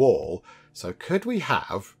with the wall. So could we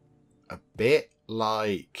have a bit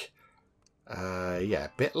like... a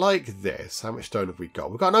bit like this. How much stone have we got?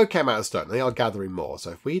 We've got an okay amount of stone. They are gathering more.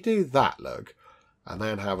 So if we do that, look, and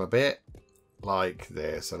then have a bit like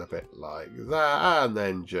this and a bit like that, and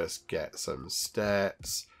then just get some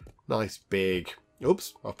steps. Nice big...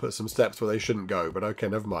 Oops, I've put some steps where they shouldn't go, but okay,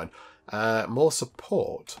 never mind. More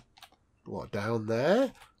support. What, down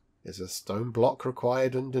there? Is a stone block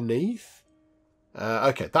required underneath?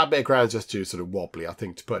 Okay, that bit of ground's just too sort of wobbly, I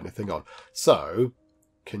think, to put anything on. So...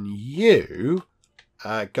 Can you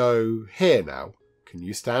go here now? Can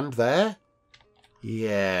you stand there?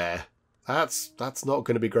 Yeah, that's not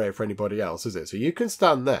going to be great for anybody else, is it? So you can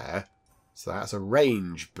stand there. So that's a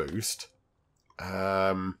range boost.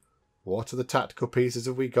 What are the tactical pieces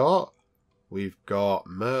have we got? We've got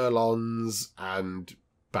merlons and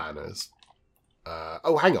banners.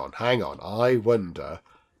 Oh, hang on. I wonder,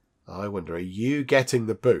 are you getting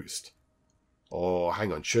the boost? Or,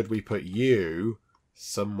 hang on, should we put you...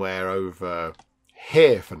 somewhere over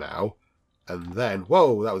here for now, and then,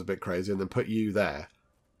 whoa, that was a bit crazy, and then put you there.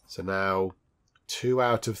 So now 2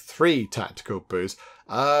 out of 3 tactical boosts.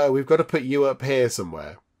 We've got to put you up here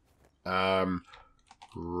somewhere.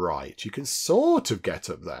 Right, you can sort of get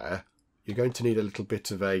up there. You're going to need a little bit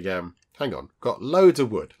of a hang on, got loads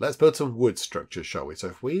of wood. Let's build some wood structures, shall we? So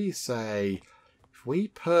if we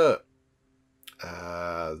put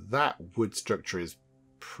that wood structure is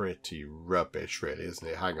pretty rubbish, really, isn't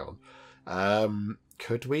it? Hang on.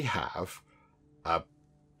 Could we have a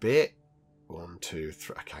bit... 1, 2,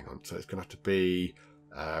 3... Okay, hang on. So it's going to have to be...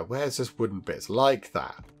 where's this wooden bits? Like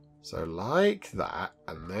that. So like that,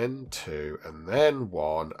 and then 2, and then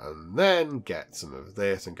 1, and then get some of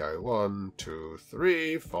this and go 1, 2,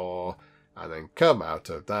 3, 4, and then come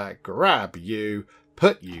out of that, grab you,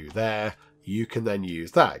 put you there. You can then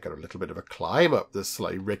use that. Got a little bit of a climb up the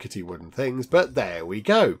slightly rickety wooden things, but there we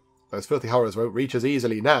go. Those filthy horrors won't reach us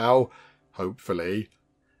easily now, hopefully.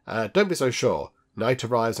 Don't be so sure. Night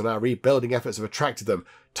arrives and our rebuilding efforts have attracted them.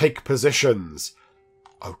 Take positions.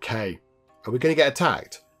 Okay. Are we going to get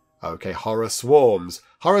attacked? Okay, horror swarms.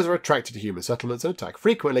 Horrors are attracted to human settlements and attack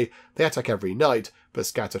frequently. They attack every night, but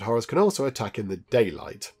scattered horrors can also attack in the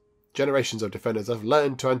daylight. Generations of defenders have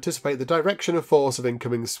learned to anticipate the direction and force of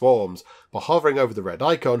incoming swarms. By hovering over the red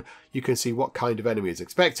icon, you can see what kind of enemy is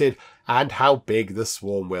expected and how big the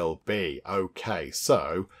swarm will be. Okay,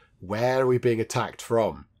 so where are we being attacked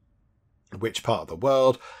from? Which part of the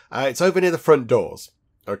world? It's over near the front doors.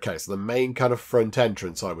 Okay, so the main kind of front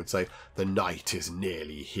entrance, I would say, the night is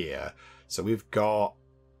nearly here. So we've got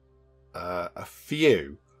a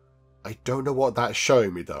few. I don't know what that's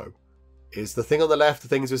showing me, though. Is the thing on the left the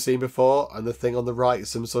things we've seen before, and the thing on the right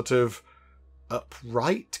some sort of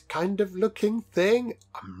upright kind of looking thing?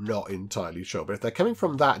 I'm not entirely sure, but if they're coming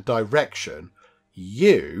from that direction,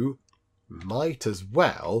 you might as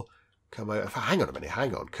well come over. Hang on a minute,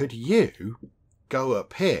 hang on. Could you go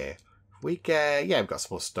up here? If we get, yeah, we've got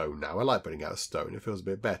some more stone now. I like putting out stone. It feels a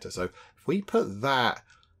bit better. So if we put that,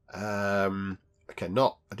 okay,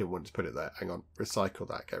 not, I didn't want to put it there. Hang on, recycle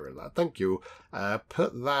that, get rid of that. Thank you.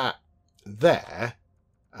 Put that there,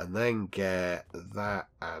 and then get that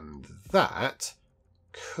and that.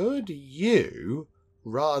 Could you,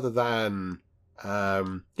 rather than,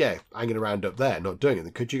 yeah, hanging around up there, not doing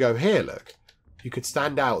anything, could you go here, look? You could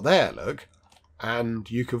stand out there, look, and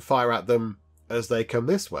you can fire at them as they come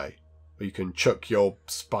this way. Or you can chuck your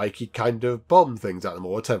spiky kind of bomb things at them,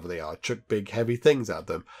 or whatever they are. Chuck big, heavy things at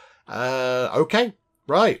them. Okay,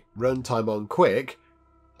 right. Runtime on quick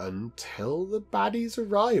until the baddies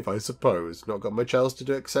arrive, I suppose. Not got much else to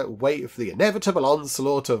do except wait for the inevitable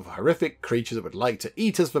onslaught of horrific creatures that would like to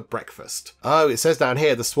eat us for breakfast. Oh, it says down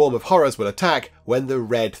here the swarm of horrors will attack when the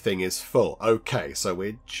red thing is full. Okay, so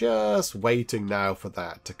we're just waiting now for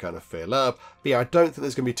that to kind of fill up. But yeah, I don't think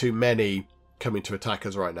there's going to be too many coming to attack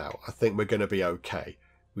us right now. I think we're going to be okay.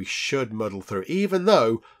 We should muddle through, even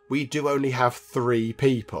though we do only have 3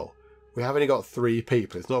 people. We have only got 3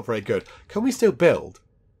 people. It's not very good. Can we still build?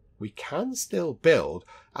 We can still build.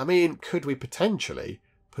 I mean, could we potentially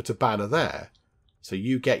put a banner there? So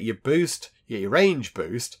you get your boost, you get your range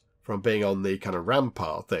boost from being on the kind of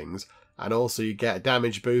rampart things, and also you get a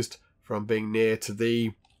damage boost from being near to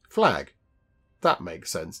the flag. That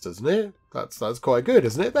makes sense, doesn't it? That's quite good,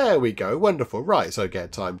 isn't it? There we go. Wonderful. Right, so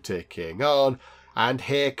get time ticking on. And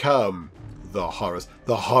here come the horrors.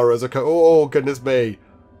 The horrors are oh, goodness me.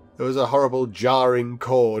 There was a horrible jarring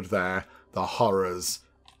chord there. The horrors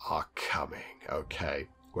are coming. Okay.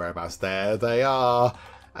 Whereabouts? There they are.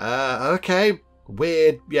 Okay.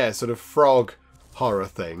 Weird, yeah, sort of frog horror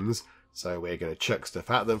things. So we're going to chuck stuff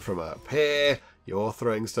at them from up here. You're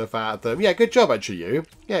throwing stuff at them. Yeah, good job, actually, you.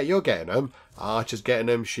 Yeah, you're getting them. Archer's getting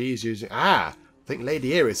them. She's using... I think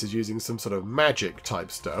Lady Iris is using some sort of magic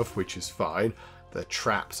type stuff, which is fine. The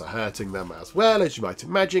traps are hurting them as well, as you might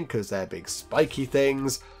imagine, because they're big spiky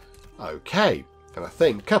things. Okay. And I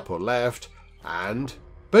think couple left. And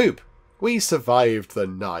boop. We survived the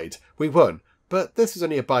night. We won. But this was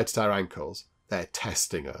only a bite at our ankles. They're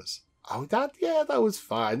testing us. Oh, that was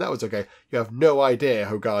fine. That was okay. You have no idea,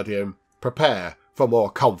 Hogardian. Prepare for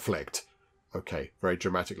more conflict. Okay, very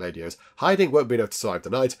dramatic, ladies. Hiding won't be enough to survive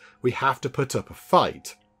the night. We have to put up a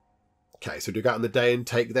fight. Okay, so do go out in the day and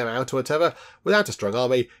take them out or whatever. Without a strong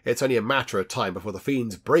army, it's only a matter of time before the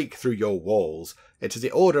fiends break through your walls. It is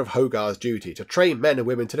the order of Hogar's duty to train men and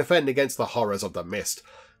women to defend against the horrors of the mist.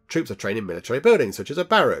 Troops are trained in military buildings, such as a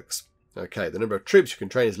barracks. Okay, the number of troops you can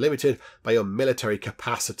train is limited by your military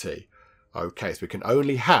capacity. Okay, so we can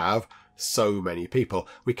only have so many people.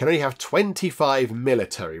 We can only have 25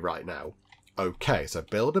 military right now. Okay, so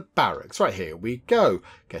build a barracks. Right, here we go.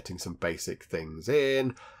 Getting some basic things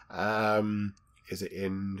in. Is it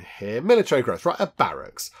in here? Military growth. Right, a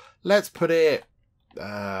barracks. Let's put it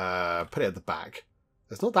at the back.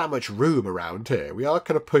 There's not that much room around here. We are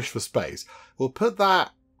kind of pushed for space. We'll put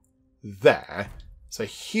that there. It's a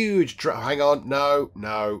huge hang on. No.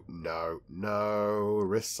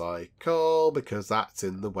 Recycle, because that's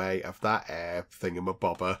in the way of that air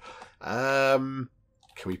thingamabobber. Can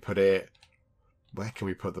we put it... Where can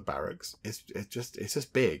we put the barracks? It's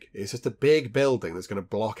just big. It's just a big building that's going to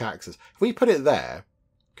block access. If we put it there,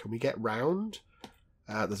 can we get round?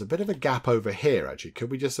 There's a bit of a gap over here, actually.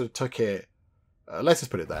 Could we just sort of tuck it... let's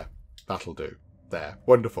just put it there. That'll do. There.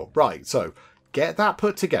 Wonderful. Right, so get that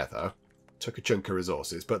put together. Took a chunk of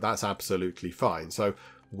resources, but that's absolutely fine. So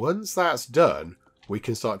once that's done, we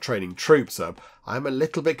can start training troops up. I'm a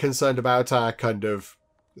little bit concerned about our kind of,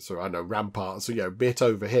 so I know, ramparts, so, bit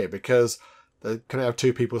over here, because they can have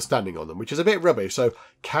 2 people standing on them, which is a bit rubbish. So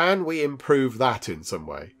can we improve that in some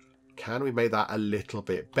way? Can we make that a little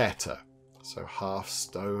bit better? So half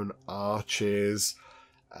stone arches.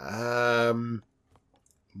 No.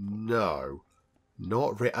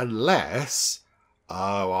 Not really, unless...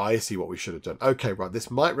 Oh, I see what we should have done. Okay, right, this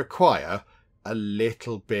might require a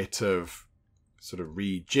little bit of sort of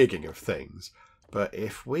rejigging of things. But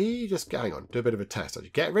if we just, hang on, do a bit of a test.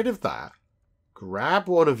 Get rid of that. Grab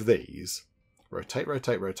one of these. Rotate.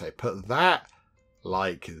 Put that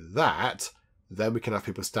like that. then we can have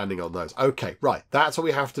people standing on those. Okay, right, that's what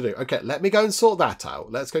we have to do. Okay, let me go and sort that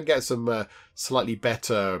out. Let's go and get some slightly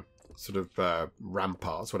better sort of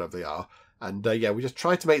ramparts, whatever they are. And yeah, we just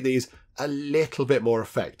try to make these a little bit more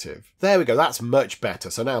effective. There we go, that's much better.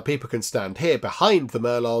 So now people can stand here behind the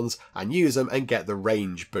Merlons and use them and get the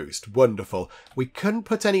range boost. Wonderful. We couldn't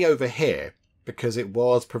put any over here because it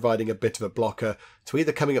was providing a bit of a blocker to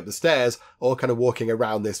either coming up the stairs or kind of walking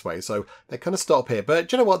around this way. So they kind of stop here. But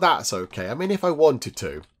do you know what? That's okay. I mean, if I wanted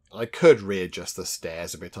to, I could readjust the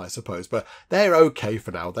stairs a bit, I suppose. But they're okay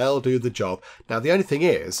for now. They'll do the job. Now, the only thing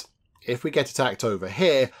is, if we get attacked over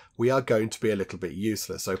here, we are going to be a little bit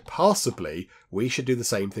useless. So possibly we should do the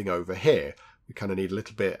same thing over here. We kind of need a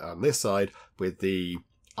little bit on this side with the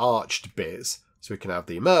arched bits. So we can have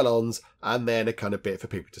the Merlons and then a kind of bit for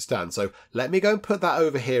people to stand. So let me go and put that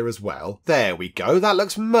over here as well. There we go. That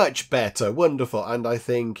looks much better. Wonderful. And I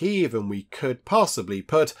think even we could possibly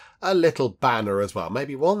put a little banner as well.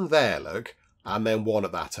 Maybe one there, look. And then one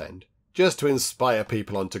at that end. Just to inspire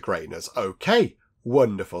people onto greatness. Okay.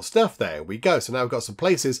 Wonderful stuff. There we go. So now we've got some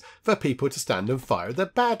places for people to stand and fire the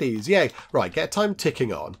baddies. Yay. Right. Get time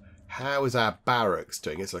ticking on. How is our barracks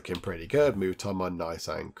doing? It's looking pretty good. Move time on nice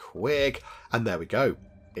and quick. And there we go.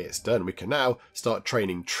 It's done. We can now start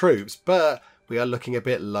training troops, but we are looking a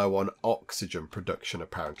bit low on oxygen production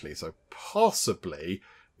apparently. So possibly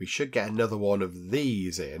we should get another one of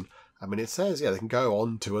these in. I mean, it says, yeah, they can go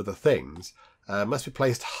on to other things. Must be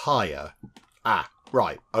placed higher. Ah,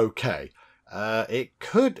 right. Okay. It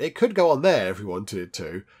could go on there if we wanted it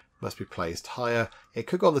to. Must be placed higher. It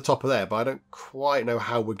could go on the top of there, but I don't quite know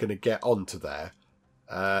how we're going to get onto there.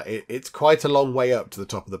 It's quite a long way up to the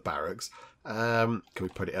top of the barracks. Can we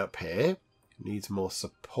put it up here? Needs more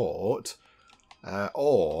support.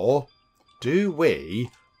 Or do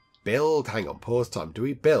we build... Hang on, pause time. Do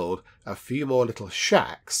we build a few more little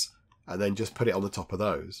shacks and then just put it on the top of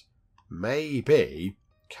those? Maybe.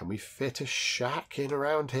 Can we fit a shack in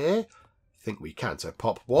around here? I think we can. So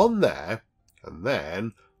pop one there and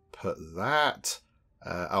then... put that.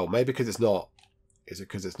 Oh, maybe because it's not. Is it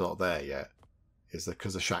because it's not there yet? Is it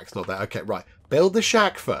because the shack's not there? Okay, right. Build the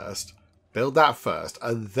shack first. Build that first.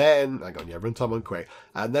 And then. Hang on, yeah, run time on quick.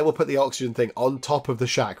 And then we'll put the oxygen thing on top of the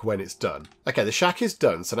shack when it's done. Okay, the shack is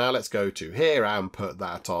done. So now let's go to here and put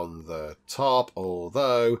that on the top.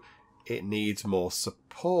 Although it needs more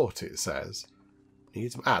support, it says.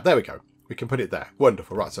 There we go. We can put it there.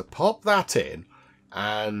 Wonderful. Right, so pop that in.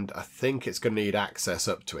 And I think it's going to need access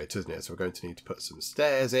up to it, isn't it? So we're going to need to put some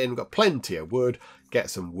stairs in. We've got plenty of wood. Get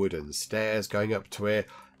some wooden stairs going up to it.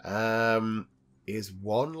 Is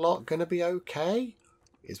one lot going to be okay?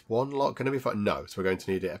 Is one lot going to be fine? No. So we're going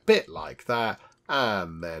to need it a bit like that.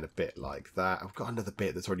 And then a bit like that. I've got another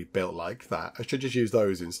bit that's already built like that. I should just use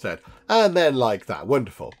those instead. And then like that.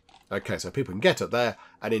 Wonderful. Okay, so people can get up there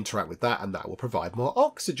and interact with that. And that will provide more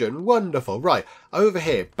oxygen. Wonderful. Right. Over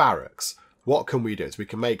here, barracks. What can we do? So we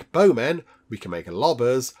can make bowmen, we can make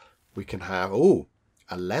lobbers, we can have,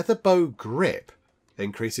 a leather bow grip.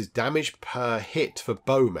 Increases damage per hit for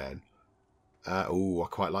bowmen. I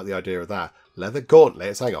quite like the idea of that. Leather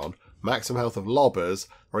gauntlets, hang on. Maximum health of lobbers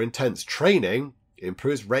or intense training.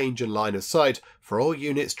 Improves range and line of sight for all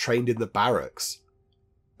units trained in the barracks.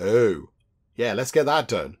 Oh, yeah, let's get that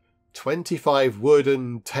done. 25 wood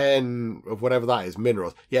and 10 of whatever that is,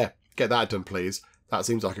 minerals. Yeah, get that done, please. That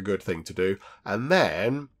seems like a good thing to do. And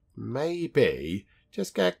then, maybe,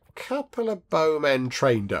 just get a couple of bowmen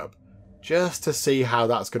trained up. Just to see how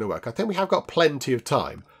that's going to work. I think we have got plenty of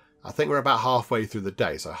time. I think we're about halfway through the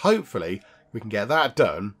day. So hopefully, we can get that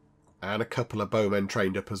done. And a couple of bowmen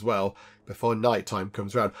trained up as well. Before night time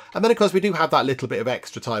comes around. And then, of course, we do have that little bit of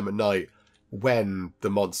extra time at night. When the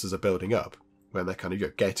monsters are building up. When they're kind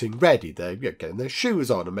of getting ready, they're getting their shoes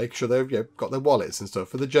on and making sure they've got their wallets and stuff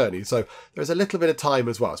for the journey. So there's a little bit of time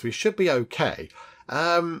as well. So we should be okay.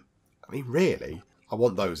 I mean, really, I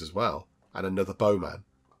want those as well. And another bowman.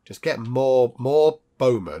 Just get more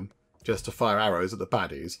bowmen just to fire arrows at the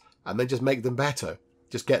baddies. And then just make them better.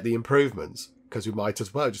 Just get the improvements. Because we might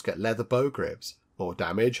as well just get leather bow grips. More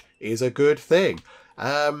damage is a good thing.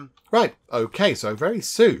 Right, okay, so very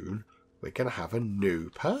soon... we're going to have a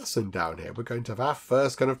new person down here. We're going to have our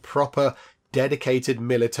first kind of proper dedicated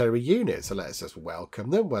military unit. So let's just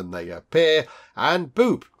welcome them when they appear. And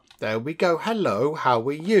boop, there we go. Hello, how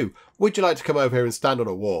are you? Would you like to come over here and stand on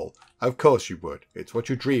a wall? Of course you would. It's what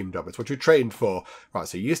you dreamed of. It's what you trained for. Right,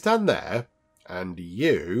 so you stand there. And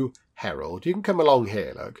you, Herald, you can come along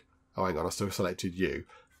here, look. Oh, hang on, I still selected you.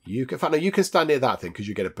 You can, in fact, no, you can stand near that thing because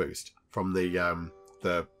you get a boost from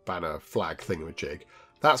the banner flag thingamajig.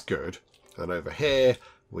 That's good. And over here,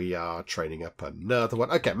 We are training up another one.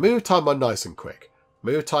 Okay, move time on nice and quick.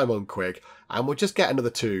 Move time on quick. And we'll just get another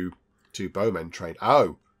two bowmen trained.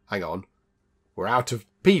 Oh, hang on. We're out of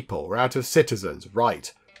people. We're out of citizens.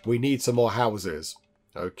 Right. We need some more houses.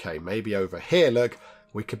 Okay, maybe over here, look,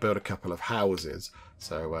 we could build a couple of houses.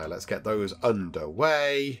 So let's get those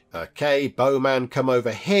underway. Okay, bowman, come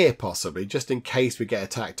over here possibly, just in case we get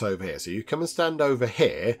attacked over here. So you come and stand over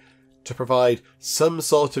here to provide some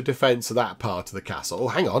sort of defence of that part of the castle. Oh,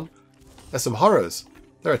 hang on. There's some horrors.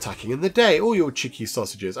 They're attacking in the day. Oh, you cheeky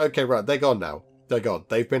sausages. Okay, right, they're gone now. They're gone.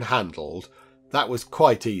 They've been handled. That was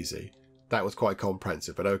quite easy. That was quite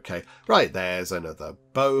comprehensive, but okay. Right, there's another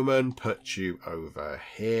bowman. Put you over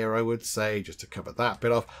here, I would say, just to cover that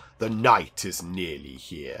bit off. The night is nearly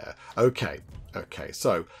here. Okay, okay,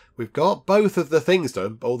 so we've got both of the things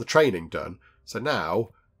done, all the training done. So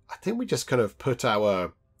now, I think we just kind of put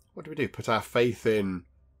our, what do we do? Put our faith in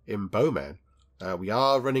bowmen. We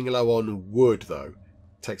are running low on wood, though.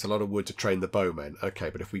 It takes a lot of wood to train the bowmen. Okay,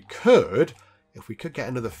 but if we could get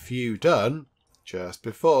another few done just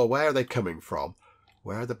before, where are they coming from?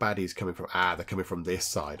 Where are the baddies coming from? Ah, they're coming from this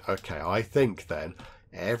side. Okay, I think then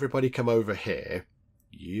everybody come over here.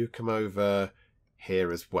 You come over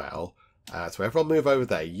here as well. So everyone move over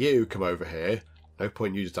there. You come over here. No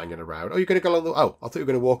point you just hanging around. Oh, you're going to go along the... Oh, I thought you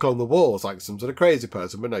were going to walk along the walls like some sort of crazy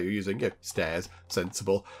person. But no, you're using stairs.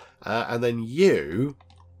 Sensible. And then you...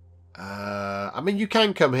 I mean, you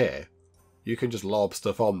can come here. You can just lob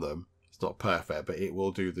stuff on them. It's not perfect, but it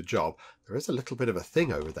will do the job. There is a little bit of a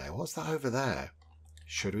thing over there. What's that over there?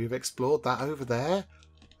 Should we have explored that over there?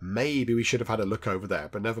 Maybe we should have had a look over there,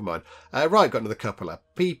 but never mind. Right, got another couple of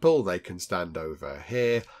people. They can stand over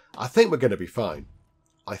here. I think we're going to be fine.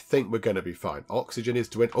 I think we're going to be fine. Oxygen is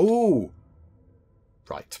to win. Oh!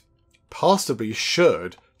 Right. Possibly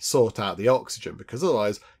should sort out the oxygen, because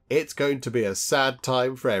otherwise it's going to be a sad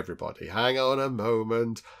time for everybody. Hang on a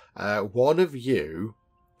moment. One of you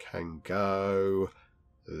can go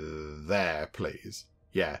there, please.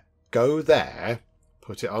 Yeah, go there.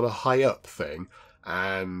 Put it on a high up thing.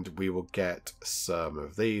 And we will get some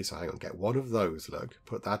of these. So hang on, get one of those, look.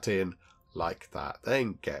 Put that in like that.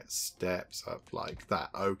 Then get steps up like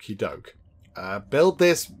that. Okie doke. Build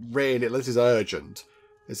this really, this is urgent.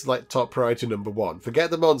 This is like top priority number 1.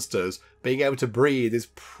 Forget the monsters. Being able to breathe is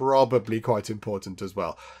probably quite important as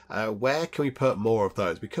well. Where can we put more of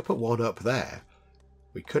those? We could put one up there.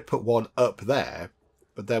 We could put one up there.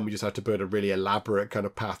 But then we just have to build a really elaborate kind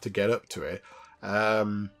of path to get up to it.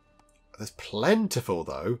 There's plentiful,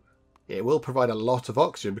 though. It will provide a lot of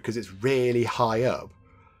oxygen because it's really high up.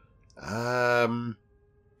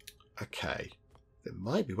 Okay. It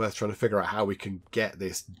might be worth trying to figure out how we can get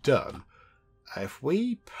this done. If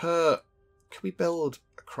we put... Can we build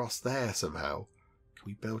across there somehow? Can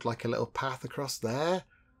we build like a little path across there?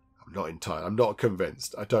 I'm not entirely... I'm not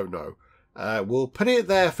convinced. I don't know. We'll put it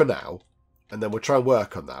there for now. And then we'll try and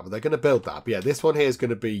work on that. But they're going to build that. But yeah, this one here is going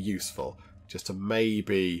to be useful. Just to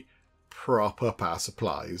maybe prop up our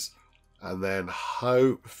supplies. And then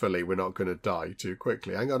hopefully we're not going to die too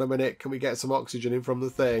quickly. Hang on a minute. Can we get some oxygen in from the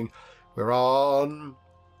thing? We're on...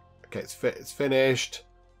 Okay, it's finished.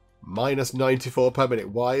 Minus 94 per minute.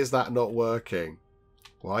 Why is that not working?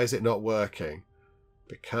 Why is it not working?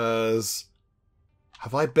 Because...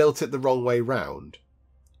 Have I built it the wrong way round?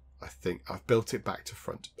 I think I've built it back to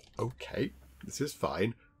front. Okay, this is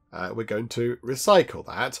fine. We're going to recycle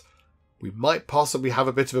that. We might possibly have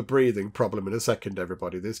a bit of a breathing problem in a second,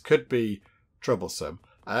 everybody. This could be troublesome.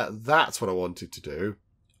 That's what I wanted to do.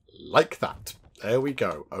 Like that. There we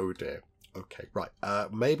go. Oh dear. Okay, right.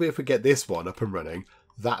 Maybe if we get this one up and running,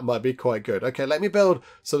 that might be quite good. Okay, let me build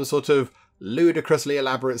some sort of ludicrously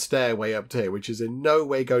elaborate stairway up to here, which is in no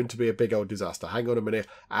way going to be a big old disaster. Hang on a minute.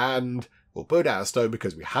 And... we'll build out of stone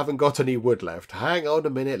because we haven't got any wood left. Hang on a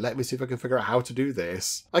minute. Let me see if I can figure out how to do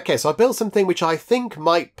this. Okay, so I built something which I think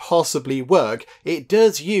might possibly work. It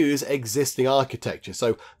does use existing architecture,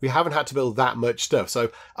 so we haven't had to build that much stuff. So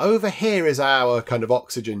over here is our kind of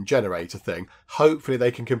oxygen generator thing. Hopefully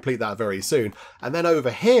they can complete that very soon. And then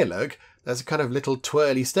over here, look, there's a kind of little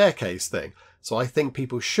twirly staircase thing. So I think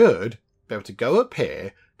people should be able to go up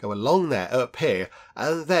here, go along there, up here,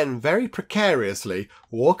 and then very precariously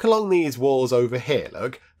walk along these walls over here,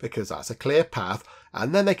 look, because that's a clear path,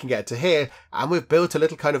 and then they can get to here, and we've built a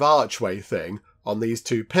little kind of archway thing on these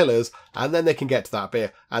 2 pillars, and then they can get to that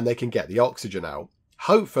bit, and they can get the oxygen out.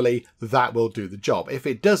 Hopefully, that will do the job. If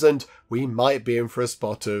it doesn't, we might be in for a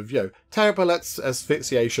spot of, terrible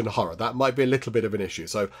asphyxiation horror. That might be a little bit of an issue,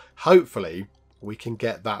 so hopefully we can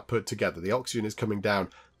get that put together. The oxygen is coming down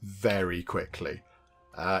very quickly.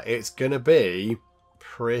 It's going to be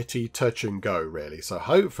pretty touch and go, really. So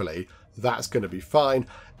hopefully that's going to be fine.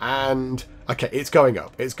 And, okay, it's going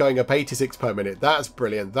up. It's going up 86 per minute. That's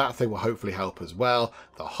brilliant. That thing will hopefully help as well.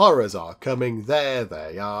 The horrors are coming. There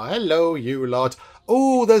they are. Hello, you lot.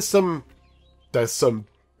 Oh, there's some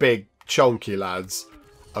big chonky lads.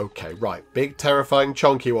 Okay, right. Big, terrifying,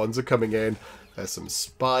 chonky ones are coming in. There's some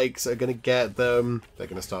spikes that are going to get them. They're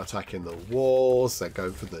going to start attacking the walls. They're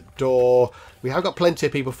going for the door. We have got plenty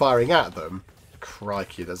of people firing at them.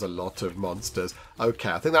 Crikey, there's a lot of monsters. Okay,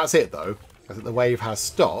 I think that's it, though. I think the wave has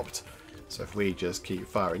stopped. So if we just keep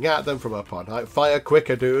firing at them from up on high. Fire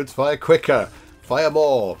quicker, dudes. Fire quicker. Fire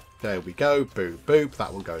more. There we go. Boop, boop.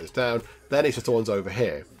 That one goes down. Then it's just the ones over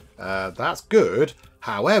here. That's good.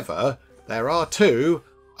 However, there are two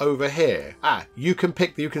over here. Ah, you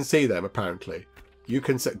can see them, apparently. You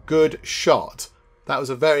can set good shot. That was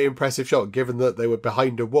a very impressive shot, given that they were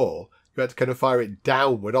behind a wall. You had to kind of fire it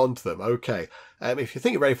downward onto them. Okay. If you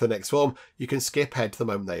think you're ready for the next swarm, you can skip ahead to the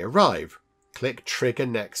moment they arrive. Click trigger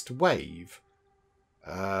next wave.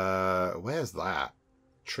 Where's that?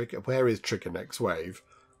 Where is trigger next wave?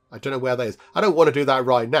 I don't know where that is. I don't want to do that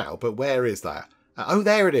right now, but where is that? Oh,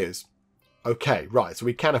 there it is. Okay, right, so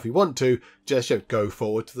we can, if we want to, just go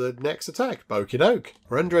forward to the next attack. Okie doke.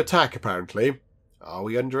 We're under attack, apparently. Are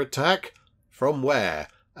we under attack? From where?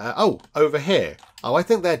 Oh, over here. Oh, I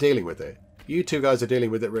think they're dealing with it. You two guys are dealing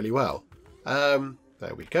with it really well.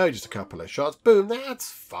 There we go, just a couple of shots. Boom, that's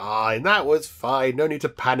fine. That was fine. No need to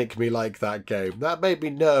panic me like that, game. That made me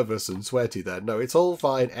nervous and sweaty then. No, it's all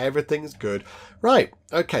fine. Everything's good. Right,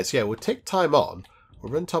 okay, so yeah, we'll tick time on.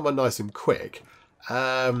 We'll run time on nice and quick.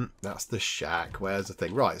 That's the shack. Where's the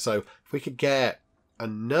thing? Right, so if we could get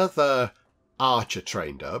another archer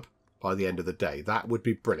trained up by the end of the day, that would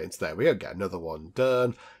be brilliant. There we go, get another one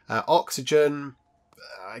done. Oxygen,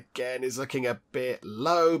 again, is looking a bit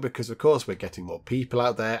low because, of course, we're getting more people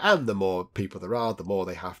out there, and the more people there are, the more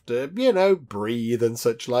they have to, you know, breathe and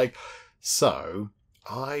such like. So,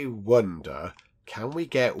 I wonder, can we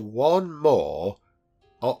get one more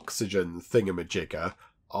oxygen thingamajigger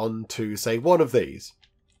onto, say, one of these?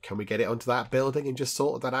 Can we get it onto that building and just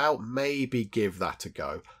sort that out? Maybe give that a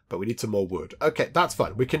go. But we need some more wood. Okay, that's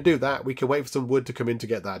fine. We can do that. We can wait for some wood to come in to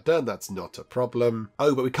get that done. That's not a problem.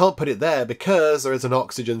 Oh, but we can't put it there because there is an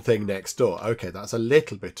oxygen thing next door. Okay, that's a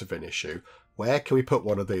little bit of an issue. Where can we put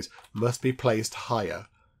one of these? Must be placed higher.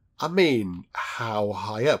 I mean, how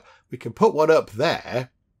high up? We can put one up there.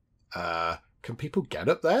 Can people get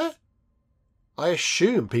up there? I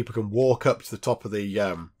assume people can walk up to the top of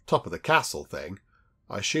the castle thing.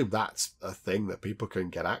 I assume that's a thing that people can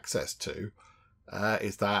get access to.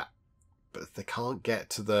 Is that? But they can't get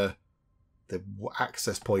to the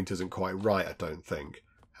access point. Isn't quite right, I don't think.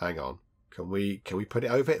 Hang on. Can we put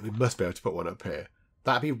it over it? We must be able to put one up here.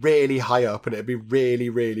 That'd be really high up, and it'd be really,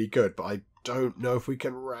 really good. But I don't know if we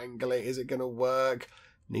can wrangle it. Is it going to work?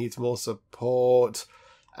 Needs more support.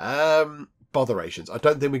 Botherations. I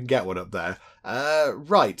don't think we can get one up there.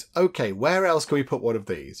 Right. Okay, where else can we put one of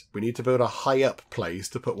these? We need to build a high up place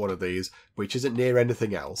to put one of these, which isn't near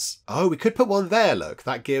anything else. Oh, we could put one there, look.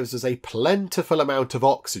 That gives us a plentiful amount of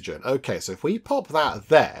oxygen. Okay, so if we pop that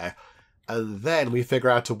there, and then we figure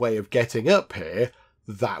out a way of getting up here,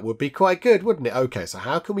 that would be quite good, wouldn't it? Okay, so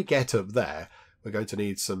how can we get up there? We're going to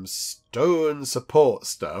need some stone support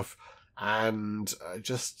stuff. And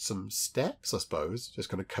just some steps, I suppose. Just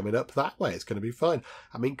kind of coming up that way. It's going to be fine.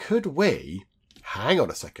 I mean, could we... Hang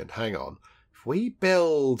on a second. Hang on. If we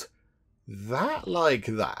build that like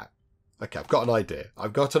that... Okay, I've got an idea.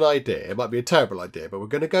 It might be a terrible idea, but we're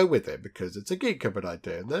going to go with it because it's a Geek Cupboard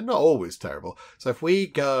idea. And they're not always terrible. So if we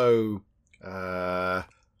go...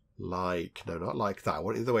 like... No, not like that. I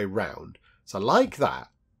want it the other way round. So like that.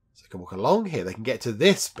 So they can walk along here. They can get to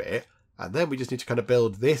this bit. And then we just need to kind of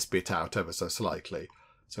build this bit out ever so slightly.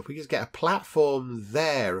 So if we just get a platform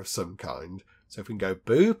there of some kind. So if we can go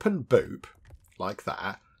boop and boop, like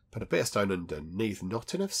that. Put a bit of stone underneath.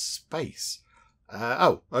 Not enough space.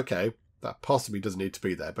 Oh, okay. That possibly doesn't need to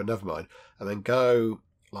be there, but never mind. And then go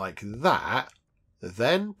like that.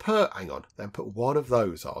 Then put, hang on, then put one of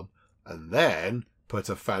those on. And then put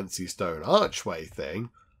a fancy stone archway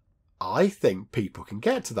thing. I think people can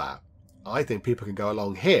get to that. I think people can go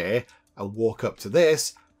along here and walk up to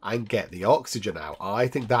this and get the oxygen out. I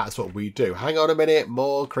think that's what we do. Hang on a minute.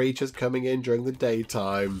 More creatures coming in during the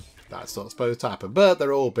daytime. That's not supposed to happen, but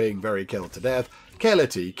they're all being very killed to death.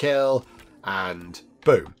 Killity kill. And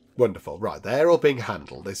boom. Wonderful. Right, they're all being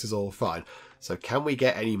handled. This is all fine. So can we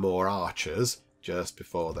get any more archers just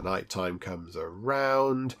before the night time comes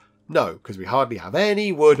around? No, because we hardly have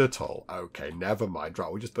any wood at all. Okay, never mind.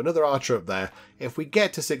 Right, we'll just put another archer up there. If we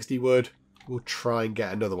get to 60 wood... we'll try and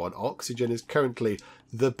get another one. Oxygen is currently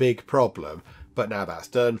the big problem. But now that's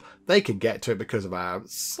done, they can get to it because of our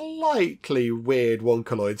slightly weird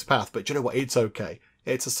Wonkaloid's path. But you know what? It's okay.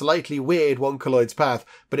 It's a slightly weird Wonkaloid's path,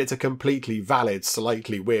 but it's a completely valid,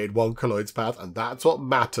 slightly weird Wonkaloid's path, and that's what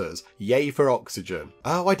matters. Yay for oxygen.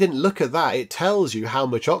 Oh, I didn't look at that. It tells you how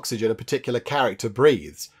much oxygen a particular character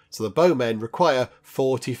breathes. So the bowmen require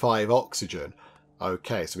 45 oxygen.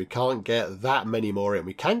 Okay, so we can't get that many more in.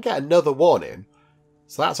 We can get another one in.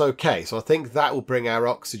 So that's okay. So I think that will bring our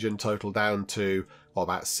oxygen total down to, what,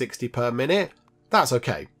 about 60 per minute? That's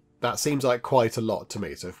okay. That seems like quite a lot to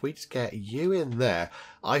me. So if we just get you in there,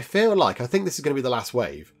 I think this is going to be the last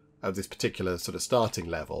wave of this particular sort of starting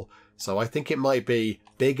level. So I think it might be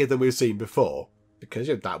bigger than we've seen before, because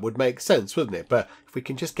that would make sense, wouldn't it? But if we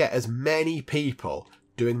can just get as many people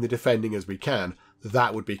doing the defending as we can,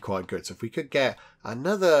 that would be quite good. So if we could get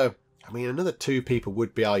another 2 people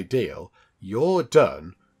would be ideal. You're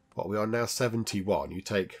done. What, we are now 71. You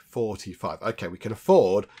take 45. Okay, we can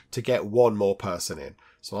afford to get one more person in.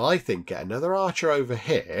 So I think get another archer over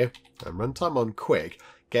here and runtime on quick.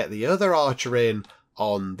 Get the other archer in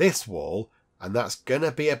on this wall, and that's going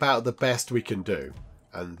to be about the best we can do.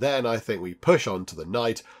 And then I think we push on to the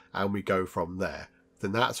night and we go from there.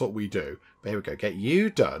 Then that's what we do. But here we go. Get you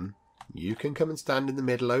done. You can come and stand in the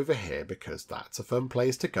middle over here because that's a fun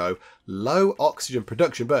place to go. Low oxygen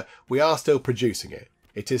production, but we are still producing it.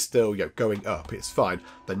 It is still, going up. It's fine.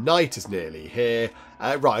 The night is nearly here.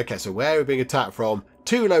 Right, okay, so where are we being attacked from?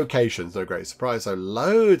 2 locations, no great surprise. So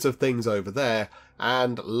loads of things over there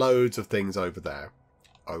and loads of things over there.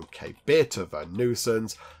 Okay, bit of a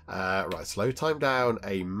nuisance. Right, slow time down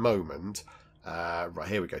a moment. Right,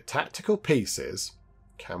 here we go. Tactical pieces.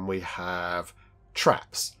 Can we have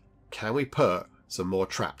traps? Can we put some more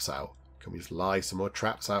traps out? Can we just lie some more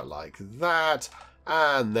traps out like that?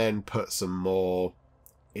 And then put some more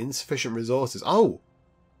insufficient resources. Oh,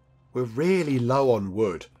 we're really low on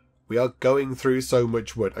wood. We are going through so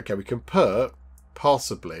much wood. Okay, we can put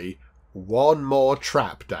possibly one more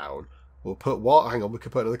trap down. We'll put what? Hang on, we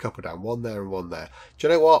can put another couple down. One there and one there. Do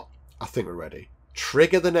you know what? I think we're ready.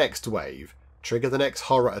 Trigger the next wave. Trigger the next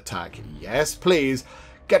horror attack. Yes, please.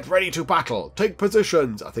 Get ready to battle. Take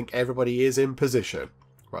positions. I think everybody is in position.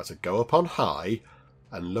 Right, so go up on high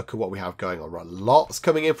and look at what we have going on. Right, lots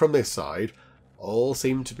coming in from this side. All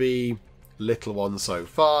seem to be little ones so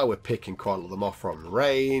far. We're picking quite a lot of them off from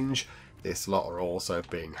range. This lot are also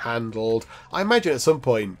being handled. I imagine at some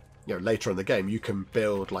point, later in the game, you can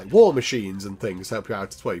build like war machines and things to help you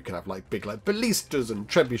out as well. You can have like big ballistas and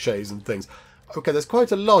trebuchets and things. Okay, there's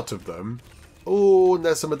quite a lot of them. Oh, and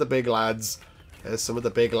there's some of the big lads. There's some of the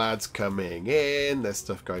big lads coming in. There's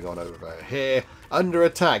stuff going on over here. Under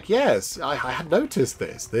attack. Yes, I had noticed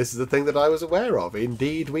this. This is the thing that I was aware of.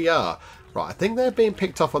 Indeed we are. Right, I think they're being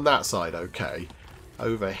picked off on that side. Okay.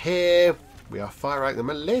 Over here, we are firing them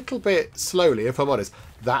a little bit slowly, if I'm honest.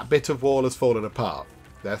 That bit of wall has fallen apart.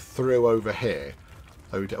 They're through over here.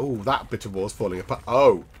 Oh, that bit of wall's falling apart.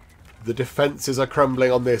 Oh, the defences are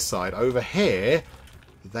crumbling on this side. Over here,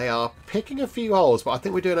 they are picking a few holes, but I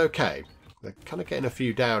think we're doing okay. They're kind of getting a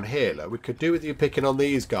few down here. Look, we could do with you picking on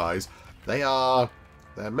these guys. They're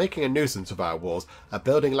making a nuisance of our walls. A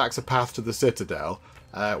building lacks a path to the citadel.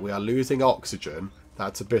 We are losing oxygen.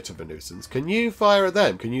 That's a bit of a nuisance. Can you fire at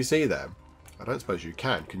them? Can you see them? I don't suppose you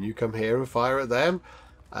can. Can you come here and fire at them?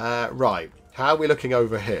 Right. How are we looking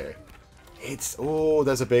over here? Oh,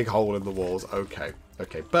 there's a big hole in the walls. Okay.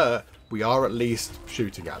 Okay, but we are at least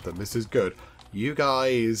shooting at them. This is good. You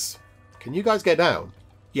guys... Can you guys get down?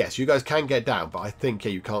 Yes, you guys can get down, but I think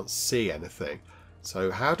you can't see anything.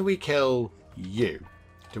 So how do we kill you?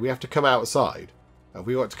 Do we have to come outside? Have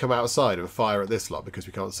we got to come outside and fire at this lot because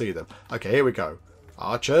we can't see them? Okay, here we go.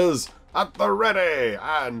 Archers, at the ready!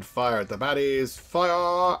 And fire at the baddies.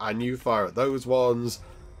 Fire! And you fire at those ones.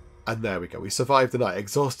 And there we go. We survived the night.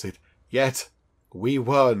 Exhausted. Yet, we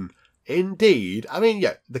won. Indeed. I mean,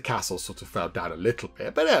 yeah, the castle sort of fell down a little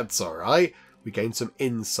bit, but that's alright. We gained some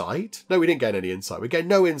insight. No, we didn't gain any insight. We gained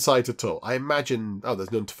no insight at all. I imagine... Oh,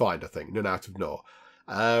 there's none to find, I think. None out of nor.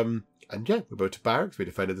 And yeah, we built a barracks. We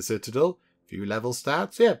defended the citadel. Few level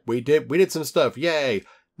stats. Yeah, we did some stuff. Yay.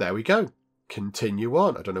 There we go. Continue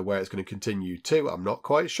on. I don't know where it's going to continue to. I'm not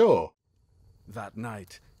quite sure. That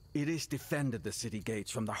night, Iris defended the city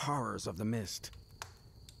gates from the horrors of the mist.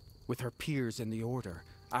 With her peers in the Order,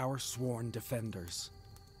 our sworn defenders.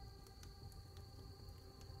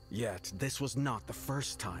 Yet, this was not the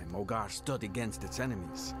first time Ogar stood against its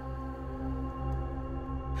enemies.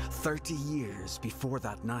 30 years before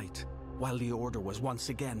that night, while the Order was once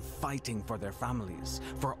again fighting for their families,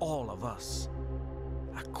 for all of us,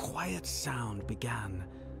 a quiet sound began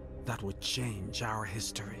that would change our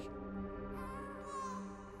history.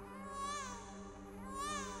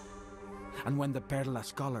 And when the Perla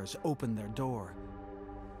scholars opened their door,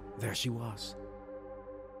 there she was.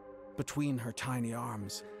 Between her tiny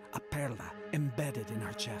arms, a perla embedded in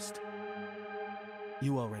her chest.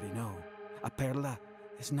 You already know, a perla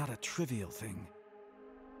is not a trivial thing.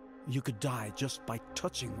 You could die just by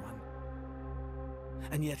touching one.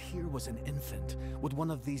 And yet here was an infant with one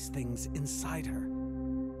of these things inside her.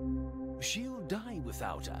 She'll die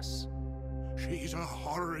without us. She's a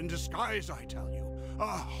horror in disguise, I tell you. A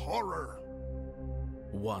horror.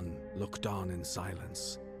 One looked on in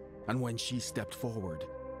silence, and when she stepped forward,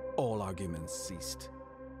 all arguments ceased.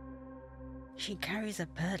 She carries a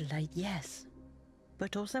perla, yes,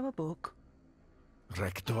 but also a book.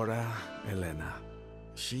 Rectora Elena.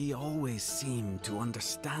 She always seemed to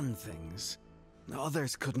understand things.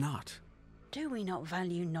 Others could not. Do we not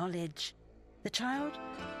value knowledge? The child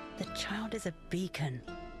is a beacon.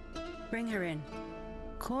 Bring her in.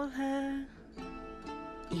 Call her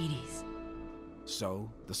Edie's.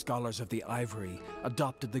 So, the scholars of the Ivory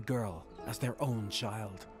adopted the girl as their own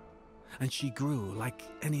child. And she grew like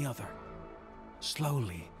any other.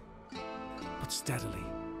 Slowly, but steadily.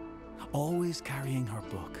 Always carrying her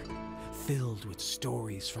book, filled with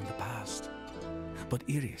stories from the past. But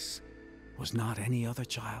Iris was not any other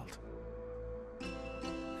child.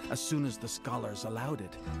 As soon as the scholars allowed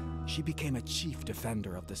it, she became a chief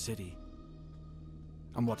defender of the city.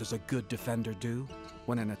 And what does a good defender do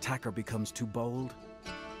when an attacker becomes too bold?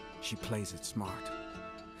 She plays it smart.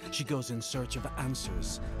 She goes in search of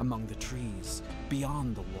answers among the trees,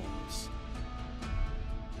 beyond the walls.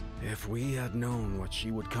 If we had known what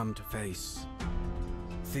she would come to face,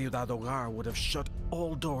 Ciudad Hogar would have shut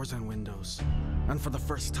all doors and windows, and for the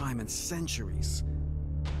first time in centuries,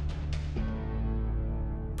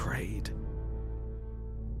 prayed.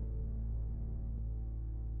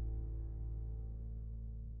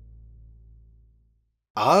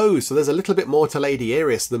 Oh, so there's a little bit more to Lady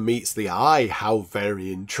Iris than meets the eye. How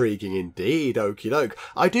very intriguing indeed, okie doke.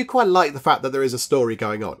 I do quite like the fact that there is a story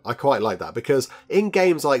going on. I quite like that, because in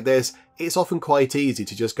games like this, it's often quite easy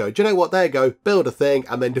to just go, do you know what, there you go, build a thing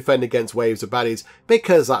and then defend against waves of baddies,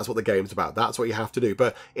 because that's what the game's about, that's what you have to do.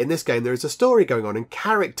 But in this game there is a story going on and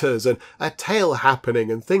characters and a tale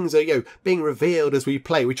happening and things are, being revealed as we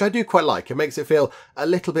play, which I do quite like. It makes it feel a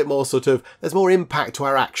little bit more sort of, there's more impact to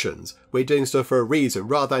our actions. We're doing stuff for a reason,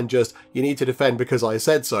 rather than just, you need to defend because I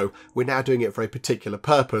said so. We're now doing it for a particular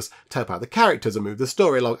purpose, to help out the characters and move the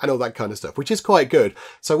story along and all that kind of stuff, which is quite good.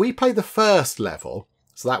 So we played the first level,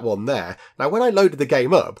 so that one there. Now when I loaded the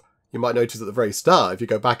game up, you might notice at the very start, if you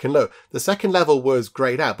go back and look, the second level was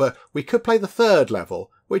greyed out, but we could play the third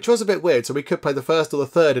level, which was a bit weird. So we could play the first or the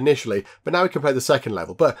third initially, but now we can play the second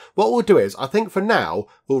level. But what we'll do is, I think for now,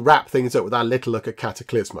 we'll wrap things up with our little look at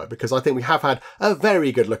Cataclismo, because I think we have had a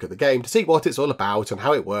very good look at the game to see what it's all about and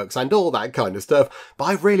how it works and all that kind of stuff. But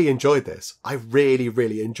I've really enjoyed this. I really,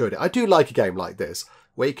 really enjoyed it. I do like a game like this,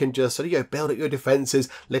 where you can just sort of, build up your defences,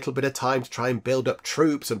 little bit of time to try and build up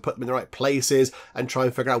troops and put them in the right places and try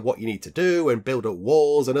and figure out what you need to do and build up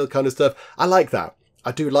walls and all kind of stuff. I like that.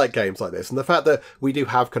 I do like games like this, and the fact that we do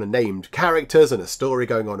have kind of named characters and a story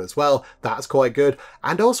going on as well, that's quite good.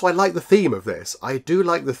 And also I like the theme of this. I do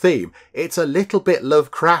like the theme. It's a little bit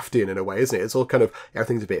Lovecraftian in a way, isn't it? It's all kind of,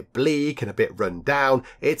 everything's a bit bleak and a bit run down.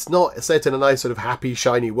 It's not set in a nice sort of happy,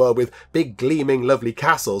 shiny world with big gleaming, lovely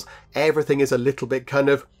castles. Everything is a little bit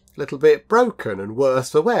broken and worse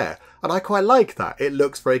for wear. And I quite like that. It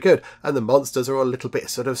looks very good. And the monsters are all a little bit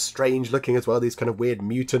sort of strange looking as well. These kind of weird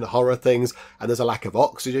mutant horror things. And there's a lack of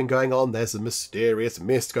oxygen going on. There's a mysterious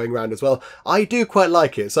mist going around as well. I do quite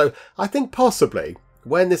like it. So I think possibly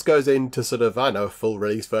when this goes into sort of, a full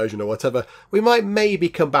release version or whatever, we might maybe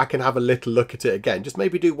come back and have a little look at it again. Just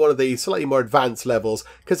maybe do one of these slightly more advanced levels,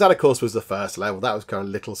 because that of course was the first level. That was kind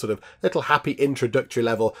of little happy introductory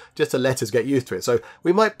level, just to let us get used to it. So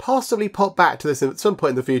we might possibly pop back to this at some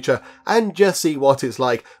point in the future and just see what it's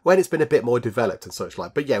like when it's been a bit more developed and such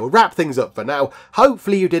like. But yeah, we'll wrap things up for now.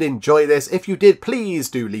 Hopefully you did enjoy this. If you did, please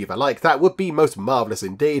do leave a like. That would be most marvellous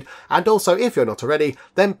indeed. And also, if you're not already,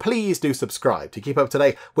 then please do subscribe to keep up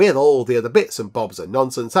today with all the other bits and bobs and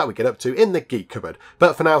nonsense that we get up to in the Geek Cupboard.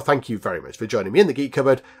 But for now, thank you very much for joining me in the Geek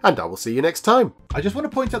Cupboard, and I will see you next time. I just want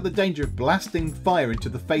to point out the danger of blasting fire into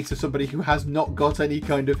the face of somebody who has not got any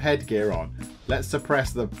kind of headgear on. Let's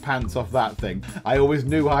suppress the pants off that thing. I always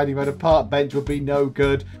knew hiding behind a park bench would be no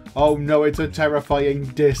good. Oh no, it's a terrifying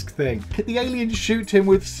disc thing. The aliens shoot him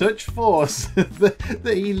with such force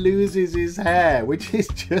that he loses his hair, which is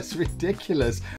just ridiculous.